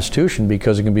into the Constitution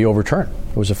because it can be overturned.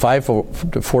 It was a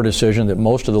 5-4 decision that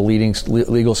most of the leading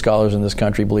legal scholars in this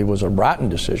country believe was a rotten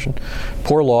decision.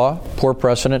 Poor law, poor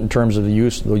precedent in terms of the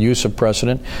use of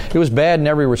precedent. It was bad in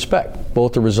every respect,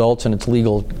 both the results and its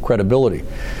legal credibility.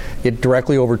 It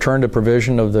directly overturned a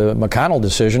provision of the McConnell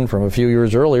decision from a few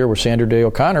years earlier where Sandra Day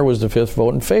O'Connor was the fifth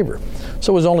vote in favor.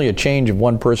 So it was only a change of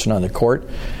one person on the court,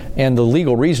 and the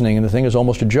legal reasoning in the thing is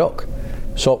almost a joke.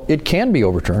 So it can be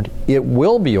overturned. It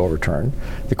will be overturned.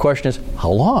 The question is,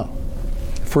 how long?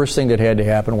 First thing that had to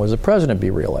happen was the president be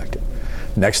reelected.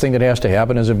 Next thing that has to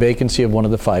happen is a vacancy of one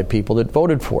of the 5 people that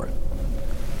voted for it.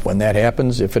 When that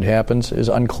happens, if it happens, is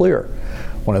unclear.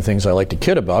 One of the things I like to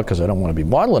kid about, because I don't want to be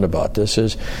maudlin about this,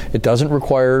 is it doesn't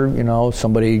require,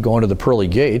 somebody going to the pearly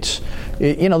gates.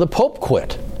 The Pope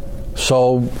quit.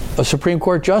 So a Supreme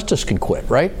Court justice can quit,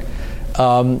 right?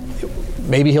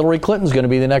 Maybe Hillary Clinton's going to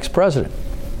be the next president.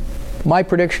 My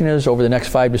prediction is over the next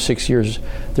 5 to 6 years,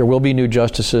 there will be new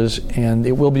justices and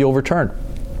it will be overturned.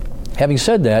 Having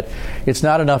said that, it's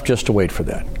not enough just to wait for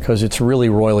that, because it's really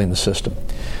roiling the system.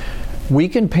 We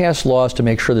can pass laws to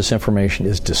make sure this information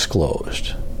is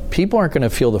disclosed. People aren't going to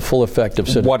feel the full effect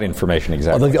of what information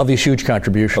exactly? Of these huge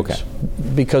contributions. Okay.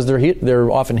 Because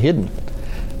they're often hidden.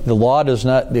 The law does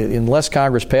not, unless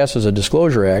Congress passes a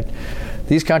Disclosure Act,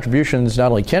 these contributions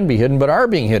not only can be hidden, but are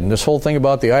being hidden. This whole thing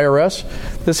about the IRS,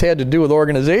 this had to do with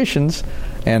organizations,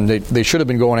 and they should have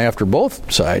been going after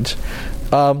both sides,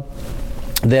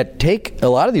 that take a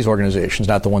lot of these organizations,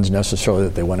 not the ones necessarily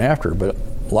that they went after, but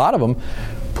a lot of them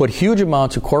put huge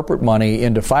amounts of corporate money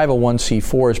into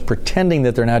 501c4s pretending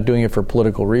that they're not doing it for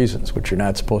political reasons, which you're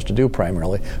not supposed to do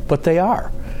primarily, but they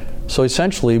are. So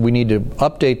essentially, we need to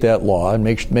update that law and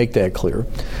make that clear.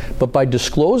 But by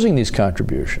disclosing these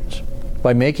contributions,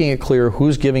 by making it clear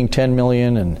who's giving $10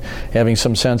 million and having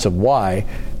some sense of why,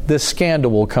 this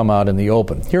scandal will come out in the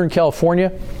open. Here in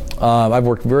California, I've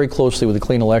worked very closely with the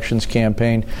Clean Elections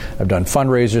Campaign. I've done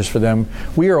fundraisers for them.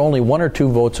 We are only 1 or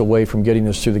 2 votes away from getting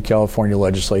this through the California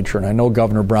legislature, and I know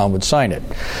Governor Brown would sign it.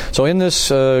 So in this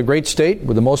great state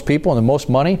with the most people and the most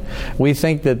money, we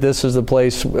think that this is the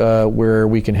place where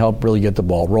we can help really get the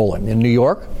ball rolling. In New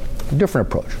York, a different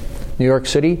approach. New York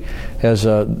City has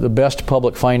the best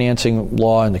public financing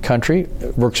law in the country.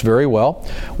 It works very well.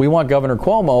 We want Governor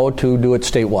Cuomo to do it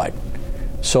statewide.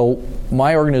 So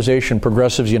my organization,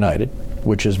 Progressives United,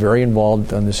 which is very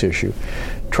involved on this issue,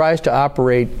 tries to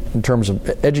operate in terms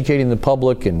of educating the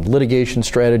public and litigation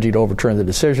strategy to overturn the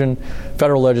decision,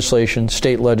 federal legislation,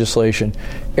 state legislation,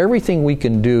 everything we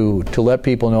can do to let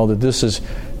people know that this is,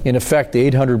 in effect, the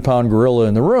 800-pound gorilla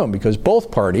in the room, because both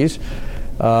parties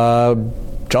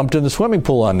jumped in the swimming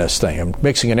pool on this thing. I'm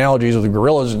mixing analogies with the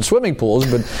gorillas and swimming pools,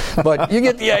 but you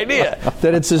get the idea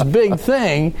that it's this big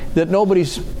thing that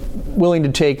nobody's willing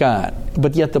to take on.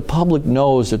 But yet the public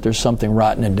knows that there's something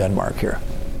rotten in Denmark here.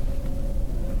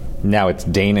 Now it's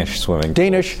Danish swimming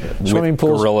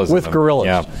pools gorillas with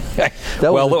gorillas. Yeah.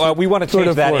 Well, we want to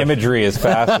change that imagery as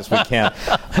fast as we can.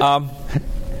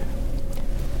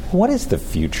 What is the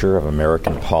future of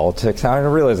American politics? I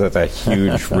realize that's a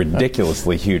huge,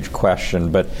 ridiculously huge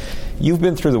question, but you've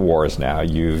been through the wars now.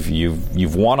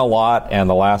 You've won a lot, and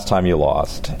the last time you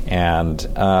lost. And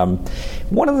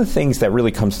one of the things that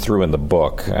really comes through in the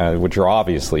book, which you're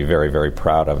obviously very, very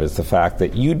proud of, is the fact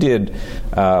that you did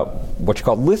what you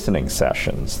call listening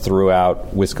sessions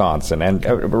throughout Wisconsin. And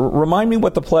remind me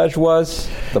what the pledge was.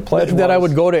 The pledge was that I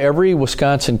would go to every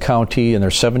Wisconsin county, and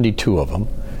there's 72 of them,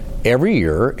 every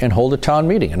year and hold a town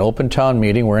meeting, an open town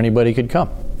meeting where anybody could come.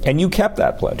 And you kept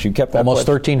that pledge. You kept that almost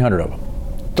pledge. 1,300 of them.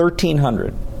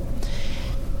 1,300.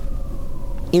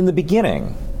 In the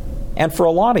beginning, and for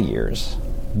a lot of years,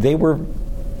 they were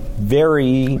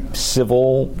very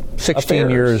civil 16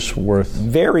 affairs. Years worth.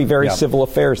 Very, very civil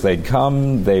affairs. They'd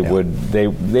come. They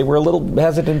were a little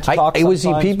hesitant to talk.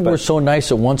 People were so nice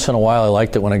that once in a while I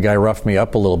liked it when a guy roughed me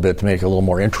up a little bit to make it a little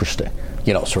more interesting.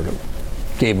 Sort of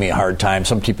gave me a hard time.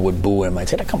 Some people would boo him. I'd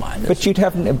say, "Come on." But you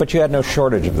had no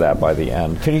shortage of that by the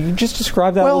end. Can you just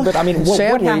describe that a little bit? I mean,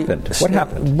 sadly, what happened? What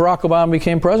happened? Barack Obama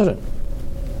became president.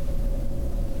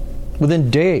 Within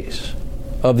days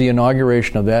of the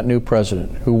inauguration of that new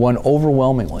president, who won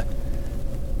overwhelmingly,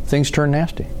 things turned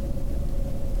nasty.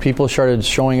 People started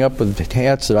showing up with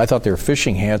hats that I thought they were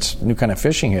fishing hats, new kind of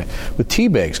fishing hat, with tea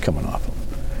bags coming off them.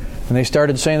 And they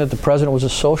started saying that the president was a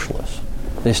socialist.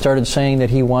 They started saying that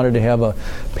he wanted to have the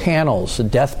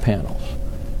death panels.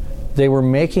 They were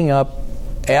making up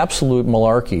absolute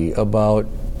malarkey about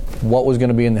what was going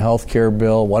to be in the health care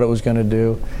bill, what it was going to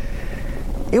do.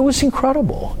 It was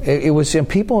incredible. It was, and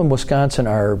people in Wisconsin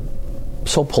are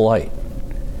so polite.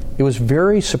 It was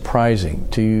very surprising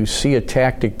to see a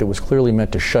tactic that was clearly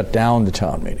meant to shut down the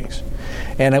town meetings.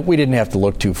 And we didn't have to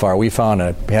look too far. We found,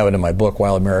 I have it in my book,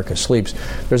 While America Sleeps,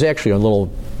 there's actually a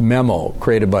little memo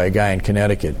created by a guy in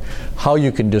Connecticut, how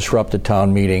you can disrupt a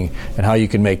town meeting and how you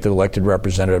can make the elected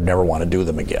representative never want to do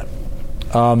them again.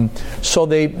 So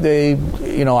they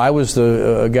I was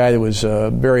a guy that was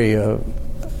very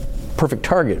perfect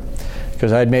target,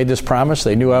 because I had made this promise.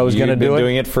 They knew I was going to do it.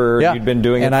 You'd been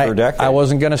doing it for decades. I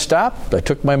wasn't going to stop. I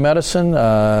took my medicine.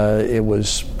 It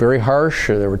was very harsh.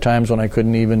 There were times when I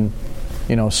couldn't even,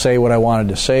 say what I wanted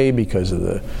to say because of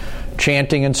the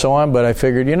chanting and so on. But I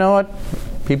figured, you know what?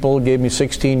 People gave me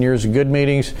 16 years of good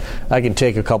meetings. I can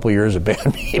take a couple years of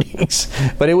bad meetings.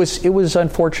 But it was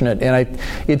unfortunate, and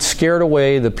it scared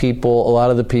away a lot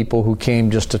of the people who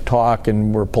came just to talk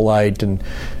and were polite, and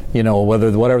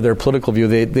whatever their political view,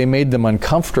 they made them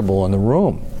uncomfortable in the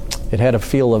room. It had a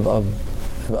feel of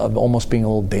almost being a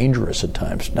little dangerous at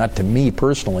times. Not to me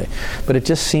personally, but it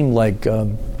just seemed like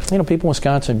people in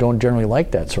Wisconsin don't generally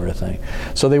like that sort of thing.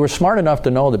 So they were smart enough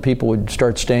to know that people would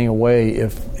start staying away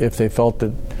if they felt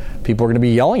that people were going to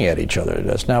be yelling at each other.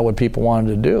 That's not what people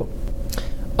wanted to do.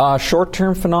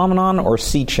 Short-term phenomenon or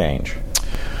sea change?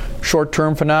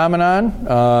 Short-term phenomenon.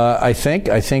 I think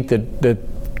that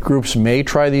groups may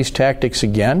try these tactics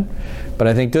again, but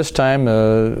I think this time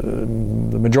the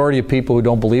majority of people who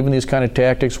don't believe in these kind of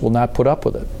tactics will not put up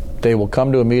with it. They will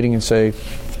come to a meeting and say,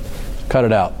 cut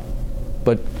it out.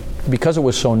 But because it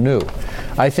was so new,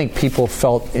 I think people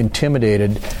felt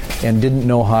intimidated and didn't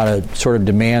know how to sort of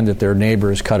demand that their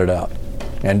neighbors cut it out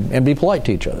and be polite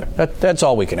to each other. That's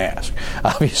all we can ask.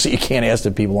 Obviously, you can't ask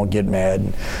that people don't get mad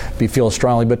and feel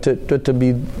strongly, but to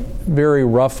be very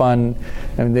rough on.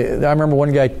 I remember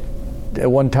one guy at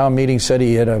one town meeting said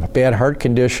he had a bad heart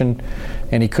condition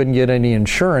and he couldn't get any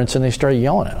insurance, and they started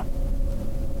yelling at him.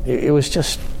 It was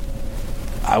just,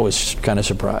 I was kind of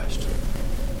surprised.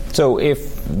 So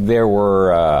if there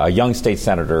were a young state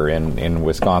senator in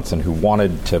Wisconsin who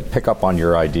wanted to pick up on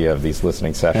your idea of these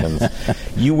listening sessions,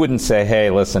 you wouldn't say,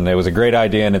 hey, listen, it was a great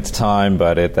idea in its time,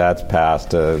 but that's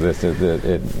past.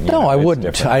 No, I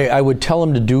wouldn't. I would tell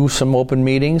them to do some open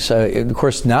meetings. Of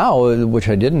course, now, which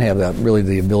I didn't have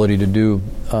the ability to do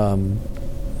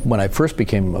when I first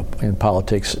became in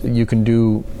politics, you can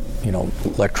do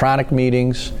electronic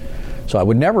meetings. So I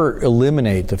would never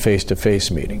eliminate the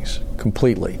face-to-face meetings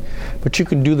completely, but you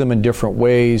can do them in different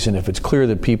ways, and if it's clear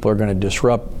that people are going to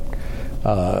disrupt,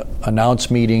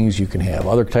 announce meetings, you can have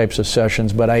other types of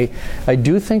sessions. But I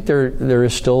do think there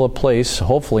is still a place,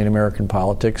 hopefully in American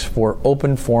politics, for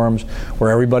open forums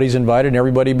where everybody's invited and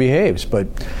everybody behaves. But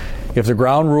if the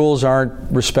ground rules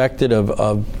aren't respected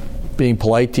of being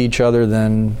polite to each other,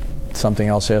 then something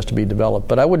else has to be developed.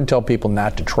 But I wouldn't tell people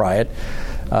not to try it.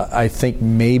 I think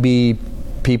maybe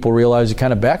people realize it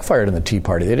kind of backfired in the Tea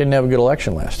Party. They didn't have a good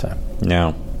election last time.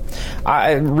 No.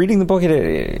 Reading the book,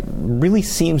 it really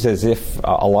seems as if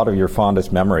a lot of your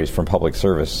fondest memories from public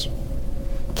service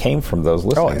came from those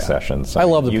listening sessions. I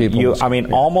love the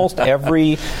people. Almost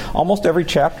every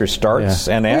chapter starts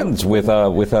and ends with a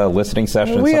listening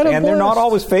session, and they're not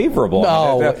always favorable.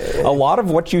 No. A lot of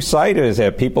what you cite is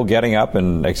people getting up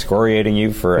and excoriating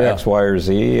you for X, Y, or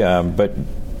Z, but.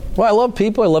 Well, I love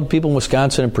people. I love people in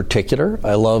Wisconsin in particular.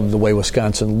 I love the way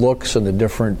Wisconsin looks and the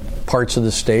different parts of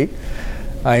the state.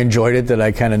 I enjoyed it that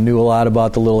I kind of knew a lot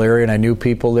about the little area and I knew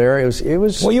people there. It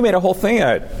was. Well, you made a whole thing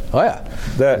out. Oh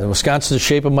yeah, Wisconsin's the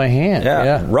shape of my hand.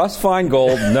 Yeah. Russ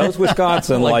Feingold knows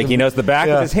Wisconsin like he knows the back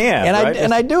of his hand. And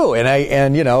right? I do,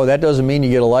 and that doesn't mean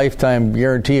you get a lifetime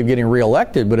guarantee of getting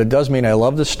reelected, but it does mean I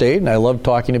love the state and I love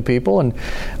talking to people. And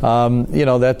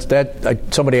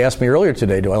somebody asked me earlier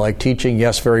today, do I like teaching?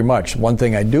 Yes, very much. One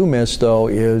thing I do miss though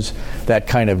is that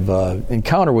kind of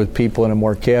encounter with people in a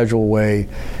more casual way.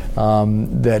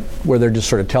 Where they're just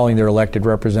sort of telling their elected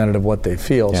representative what they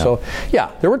feel. Yeah. So,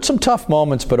 there were some tough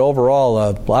moments, but overall,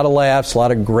 a lot of laughs, a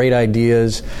lot of great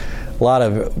ideas, a lot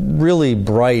of really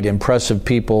bright, impressive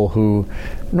people who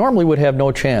normally would have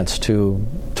no chance to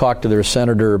talk to their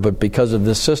senator, but because of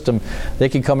this system, they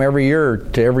can come every year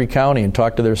to every county and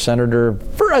talk to their senator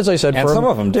for, as I said, some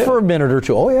of them did. For a minute or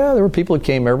two. Oh, yeah, there were people who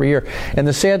came every year. And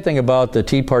the sad thing about the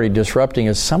Tea Party disrupting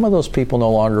is some of those people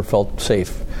no longer felt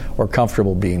safe or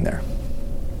comfortable being there.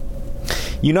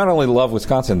 You not only love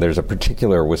Wisconsin, there's a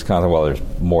particular Wisconsin, well, there's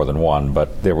more than one,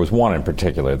 but there was one in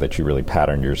particular that you really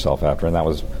patterned yourself after, and that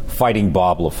was fighting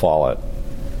Bob LaFollette,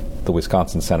 the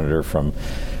Wisconsin senator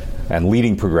and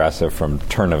leading progressive from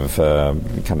turn of the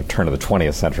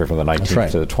 20th century, from the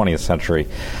 19th to the 20th century.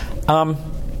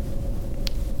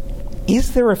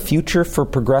 Is there a future for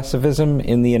progressivism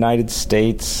in the United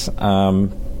States?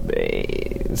 Some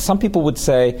people would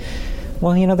say,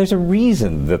 well, there's a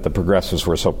reason that the progressives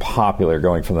were so popular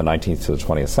going from the 19th to the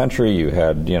 20th century. You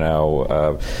had,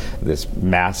 this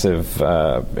massive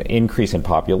increase in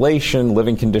population.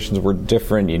 Living conditions were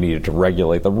different. You needed to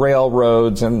regulate the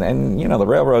railroads. And the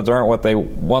railroads aren't what they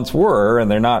once were, and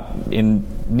they're not in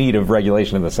need of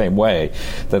regulation in the same way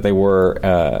that they were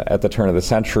at the turn of the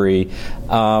century.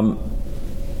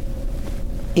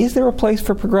 Is there a place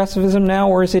for progressivism now,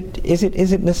 or is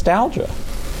it nostalgia?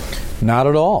 Not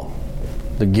at all.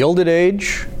 The Gilded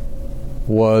Age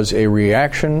was a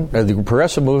reaction, the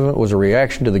progressive movement was a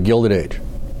reaction to the Gilded Age.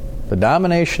 The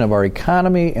domination of our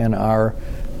economy and our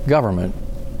government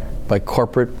by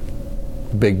corporate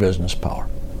big business power.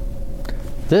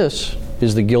 This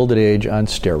is the Gilded Age on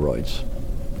steroids.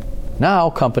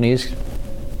 Now companies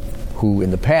who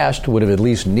in the past would have at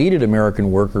least needed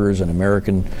American workers and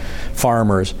American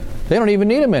farmers, they don't even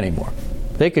need them anymore.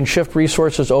 They can shift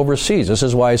resources overseas. This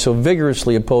is why I so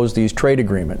vigorously oppose these trade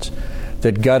agreements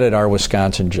that gutted our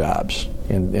Wisconsin jobs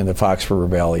in the Fox River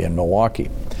Valley and Milwaukee.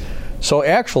 So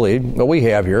actually, what we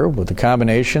have here with the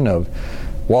combination of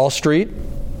Wall Street,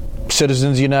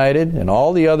 Citizens United, and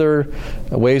all the other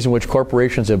ways in which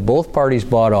corporations have both parties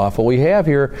bought off, what we have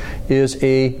here is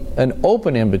an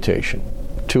open invitation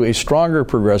to a stronger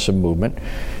progressive movement,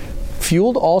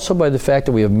 fueled also by the fact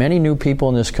that we have many new people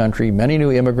in this country, many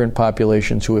new immigrant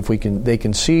populations who, they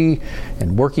can see,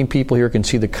 and working people here can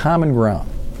see the common ground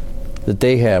that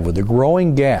they have with the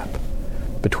growing gap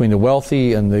between the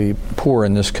wealthy and the poor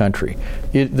in this country.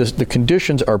 The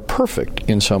conditions are perfect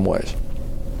in some ways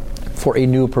for a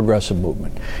new progressive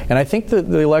movement. And I think that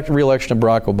the re-election of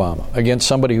Barack Obama against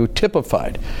somebody who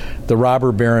typified the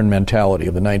robber baron mentality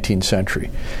of the 19th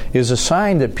century is a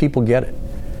sign that people get it.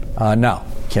 Now,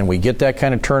 can we get that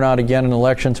kind of turnout again in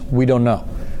elections? We don't know.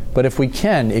 But if we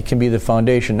can, it can be the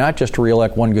foundation not just to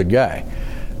re-elect one good guy,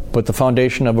 but the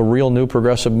foundation of a real new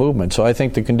progressive movement. So I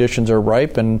think the conditions are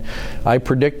ripe, and I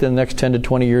predict in the next 10 to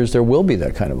 20 years there will be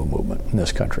that kind of a movement in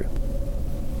this country.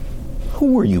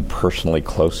 Who were you personally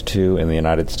close to in the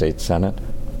United States Senate?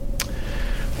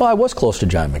 Well, I was close to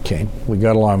John McCain. We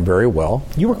got along very well.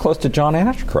 You were close to John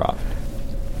Ashcroft.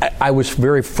 I was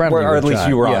very friendly with John. Or at least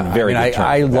you were on very good terms.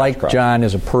 I liked John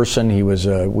as a person. He was.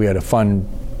 We had a fun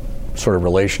sort of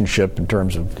relationship in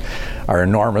terms of our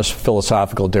enormous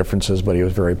philosophical differences, but he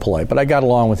was very polite. But I got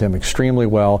along with him extremely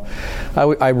well.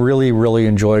 I really, really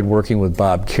enjoyed working with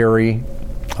Bob Kerrey.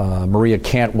 Maria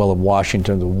Cantwell of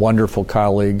Washington, the wonderful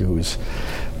colleague who's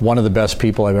one of the best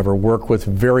people I've ever worked with,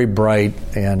 very bright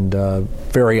and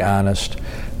very honest.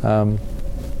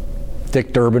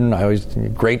 Dick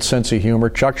Durbin, great sense of humor.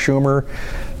 Chuck Schumer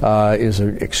is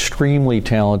an extremely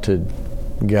talented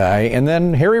guy. And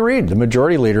then Harry Reid, the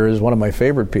majority leader, is one of my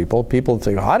favorite people. People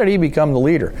think, how did he become the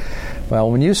leader?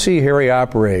 Well, when you see Harry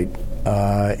operate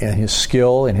and his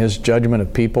skill and his judgment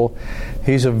of people,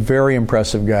 he's a very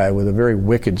impressive guy with a very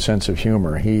wicked sense of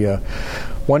humor.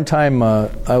 One time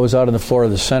I was out on the floor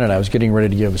of the Senate. I was getting ready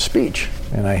to give a speech,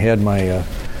 and I had my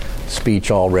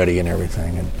speech all ready and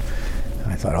everything. And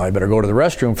I thought, I better go to the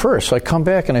restroom first. So I come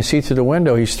back and I see through the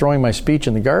window he's throwing my speech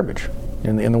in the garbage,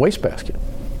 in the wastebasket.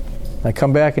 I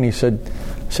come back and I said,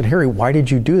 Harry, why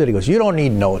did you do that? He goes, you don't need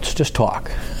notes, just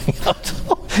talk.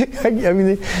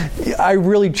 I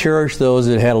really cherish those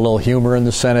that had a little humor in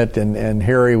the Senate, and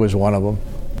Harry was one of them.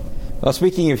 Well,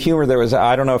 speaking of humor,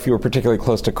 I don't know if you were particularly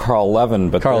close to Carl Levin,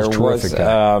 but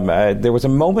there was a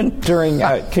moment during,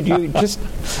 could you just,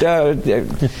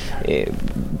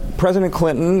 President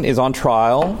Clinton is on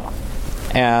trial,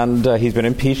 and he's been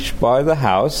impeached by the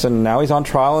House, and now he's on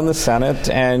trial in the Senate,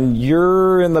 and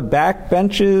you're in the back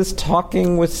benches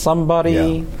talking with somebody.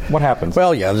 Yeah. What happens?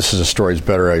 Well, this is a story's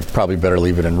better. I probably better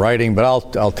leave it in writing, but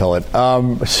I'll tell it.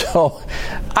 So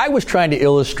I was trying to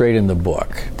illustrate in the book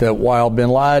that while bin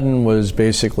Laden was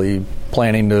basically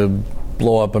planning to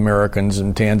blow up Americans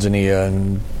in Tanzania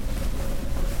and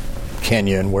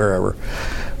Kenya and wherever,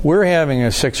 we're having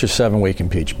a 6 or 7 week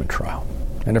impeachment trial.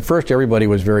 And at first, everybody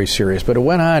was very serious, but it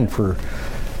went on for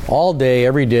all day,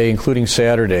 every day, including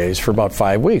Saturdays, for about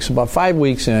 5 weeks. About 5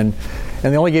 weeks in,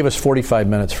 and they only gave us 45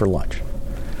 minutes for lunch.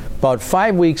 About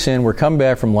 5 weeks in, we're coming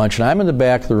back from lunch, and I'm in the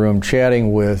back of the room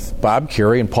chatting with Bob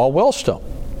Kerrey and Paul Wellstone.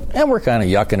 And we're kind of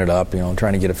yucking it up,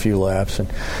 trying to get a few laughs. And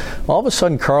all of a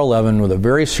sudden, Carl Levin, with a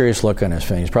very serious look on his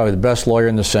face, he's probably the best lawyer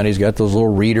in the Senate. He's got those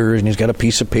little readers, and he's got a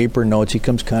piece of paper and notes. He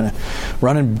comes kind of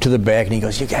running to the back, and he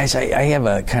goes, you guys, I have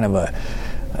a kind of a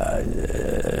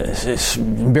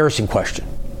embarrassing question.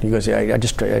 He goes,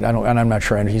 I'm not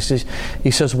sure. He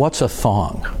says, what's a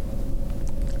thong?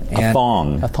 A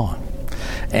thong. A thong.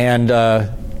 And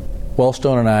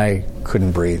Wellstone and I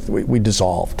couldn't breathe. We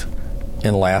dissolved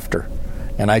in laughter.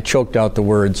 And I choked out the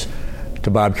words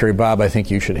to Bob Kerrey, "Bob, I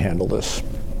think you should handle this."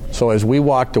 So as we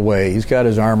walked away, he's got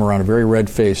his arm around a very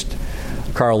red-faced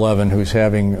Carl Levin, who's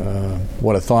having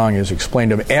what a thong is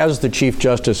explained to him as the Chief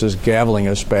Justice is gaveling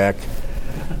us back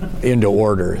into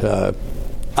order.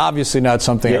 Obviously not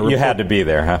something... You had to be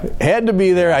there, huh? Had to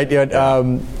be there. I did.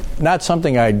 Not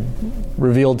something I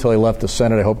revealed till I left the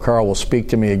Senate. I hope Carl will speak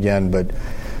to me again, but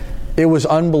it was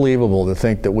unbelievable to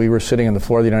think that we were sitting on the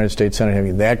floor of the United States Senate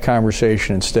having that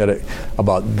conversation instead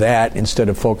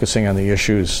of focusing on the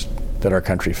issues that our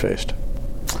country faced.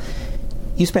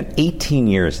 You spent 18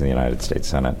 years in the United States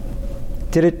Senate.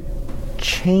 Did it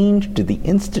change? Did the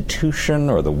institution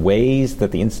or the ways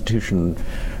that the institution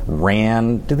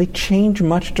ran, did they change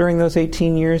much during those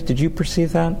 18 years? Did you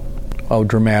perceive that? Oh,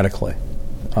 dramatically.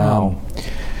 How?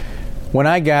 When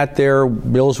I got there,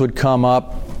 bills would come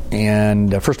up,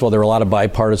 and first of all, there were a lot of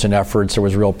bipartisan efforts. There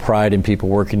was real pride in people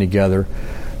working together.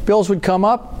 Bills would come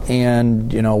up,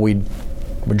 and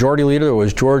Majority Leader, it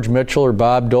was George Mitchell or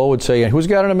Bob Dole, would say, "Who's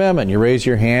got an amendment?" You raise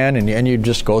your hand, and you'd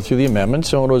just go through the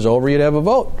amendments, and when it was over, you'd have a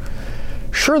vote.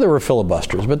 Sure, there were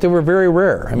filibusters, but they were very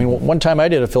rare. I mean, one time I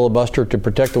did a filibuster to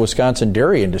protect the Wisconsin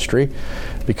dairy industry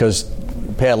because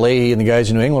Pat Leahy and the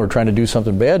guys in New England were trying to do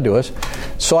something bad to us.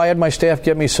 So I had my staff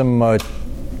get me some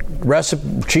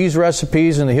cheese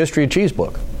recipes in the history of cheese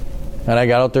book. And I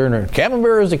got out there, and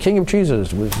Camembert is the king of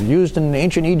cheeses. It was used in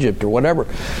ancient Egypt or whatever.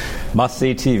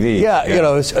 Must-see TV. Yeah.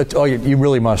 You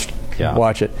really must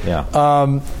watch it. Yeah.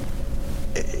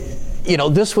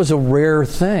 This was a rare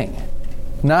thing.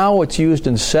 Now it's used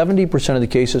in 70% of the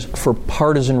cases for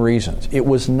partisan reasons. It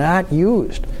was not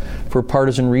used for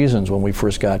partisan reasons when we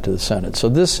first got to the Senate. So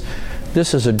this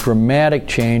is a dramatic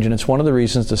change, and it's one of the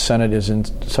reasons the Senate is in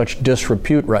such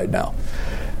disrepute right now.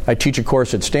 I teach a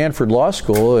course at Stanford Law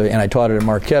School, and I taught it at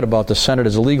Marquette about the Senate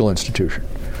as a legal institution.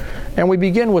 And we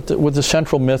begin with the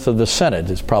central myth of the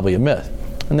Senate. It's probably a myth,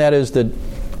 and that is that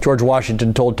George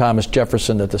Washington told Thomas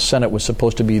Jefferson that the Senate was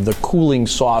supposed to be the cooling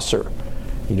saucer.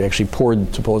 He'd actually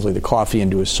poured, supposedly, the coffee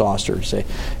into his saucer. Say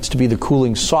it's to be the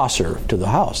cooling saucer to the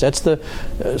House. That's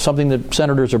something that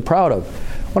senators are proud of.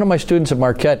 One of my students at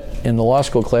Marquette in the law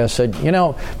school class said,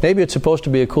 maybe it's supposed to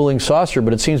be a cooling saucer,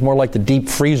 but it seems more like the deep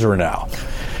freezer now,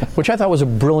 which I thought was a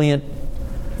brilliant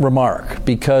remark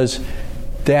because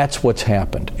that's what's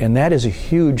happened. And that is a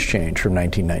huge change from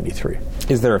 1993.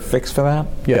 Is there a fix for that?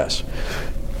 Yes.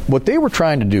 What they were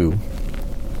trying to do,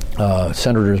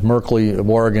 Senators Merkley of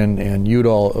Oregon and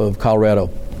Udall of Colorado,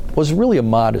 was really a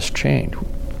modest change,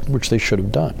 which they should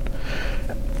have done.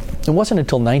 It wasn't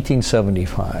until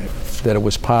 1975 that it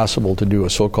was possible to do a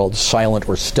so-called silent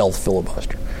or stealth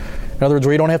filibuster. In other words,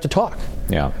 where you don't have to talk.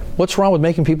 Yeah. What's wrong with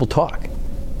making people talk?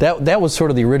 That was sort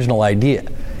of the original idea,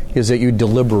 is that you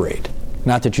deliberate,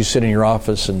 not that you sit in your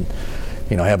office and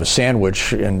have a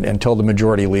sandwich and tell the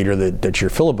majority leader that you're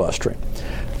filibustering.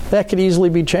 That could easily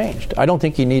be changed. I don't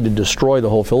think you need to destroy the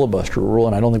whole filibuster rule,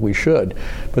 and I don't think we should.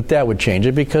 But that would change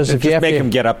it because if you have make them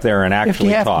get up there and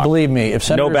actually talk. Believe me, if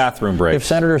senators, no bathroom breaks. If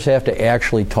senators have to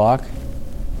actually talk,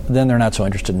 then they're not so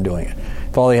interested in doing it.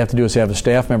 If all they have to do is have a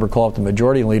staff member call up the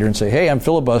majority leader and say, "Hey, I'm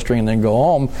filibustering," and then go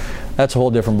home, that's a whole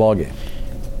different ballgame.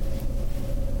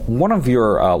 One of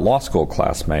your law school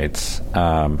classmates,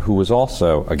 who was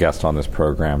also a guest on this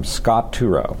program, Scott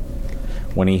Turow,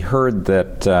 when he heard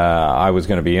that I was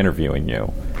going to be interviewing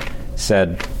you,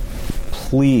 said,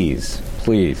 please,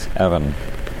 Evan,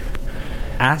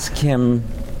 ask him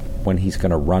when he's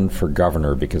going to run for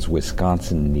governor because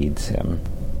Wisconsin needs him.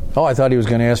 Oh, I thought he was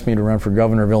going to ask me to run for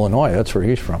governor of Illinois. That's where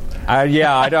he's from. I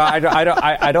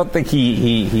don't think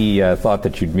he thought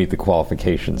that you'd meet the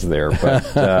qualifications there.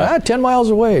 But 10 miles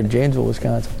away in Janesville,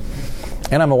 Wisconsin.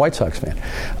 And I'm a White Sox fan.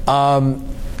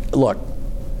 Look,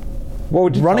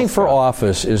 running for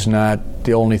office is not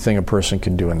the only thing a person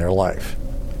can do in their life.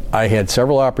 I had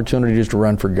several opportunities to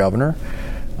run for governor.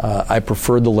 I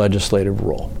preferred the legislative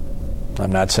role.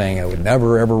 I'm not saying I would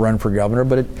never, ever run for governor,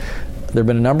 but there have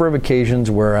been a number of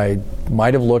occasions where I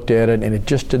might have looked at it and it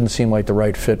just didn't seem like the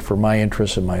right fit for my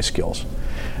interests and my skills.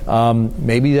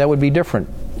 Maybe that would be different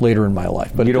later in my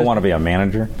life. But you don't want to be a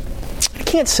manager? I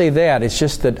can't say that. It's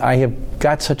just that I have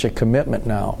got such a commitment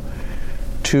now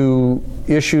to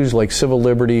issues like civil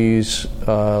liberties,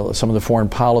 some of the foreign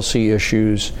policy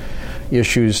issues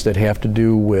that have to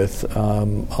do with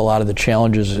a lot of the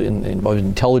challenges in the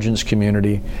intelligence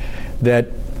community, that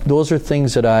those are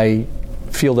things that I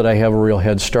feel that I have a real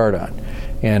head start on.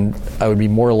 And I would be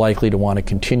more likely to want to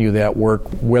continue that work,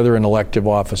 whether in elective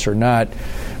office or not.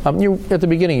 At the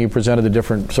beginning, you presented the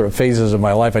different sort of phases of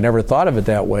my life. I never thought of it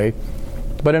that way.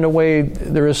 But in a way,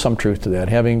 there is some truth to that.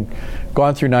 Having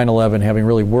gone through 9/11, having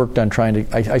really worked on trying to,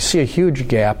 I see a huge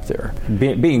gap there.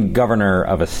 Being governor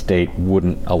of a state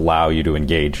wouldn't allow you to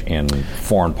engage in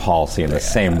foreign policy in the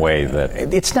same way that...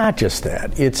 It's not just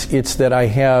that. It's that I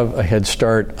have a head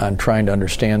start on trying to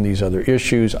understand these other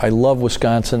issues. I love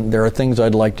Wisconsin. There are things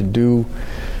I'd like to do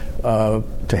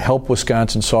to help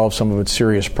Wisconsin solve some of its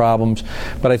serious problems.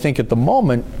 But I think at the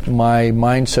moment, my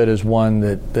mindset is one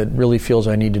that really feels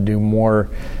I need to do more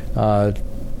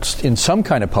in some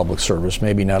kind of public service,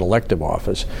 maybe not elective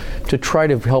office, to try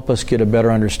to help us get a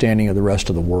better understanding of the rest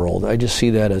of the world. I just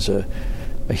see that as a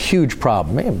huge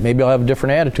problem. Maybe I'll have a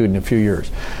different attitude in a few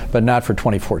years, but not for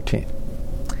 2014.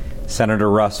 Senator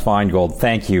Russ Feingold,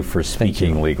 thank you for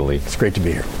speaking legally. It's great to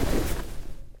be here.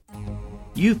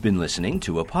 You've been listening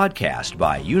to a podcast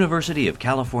by University of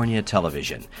California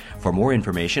Television. For more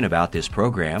information about this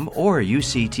program or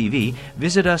UCTV,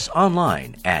 visit us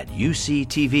online at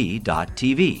uctv.tv.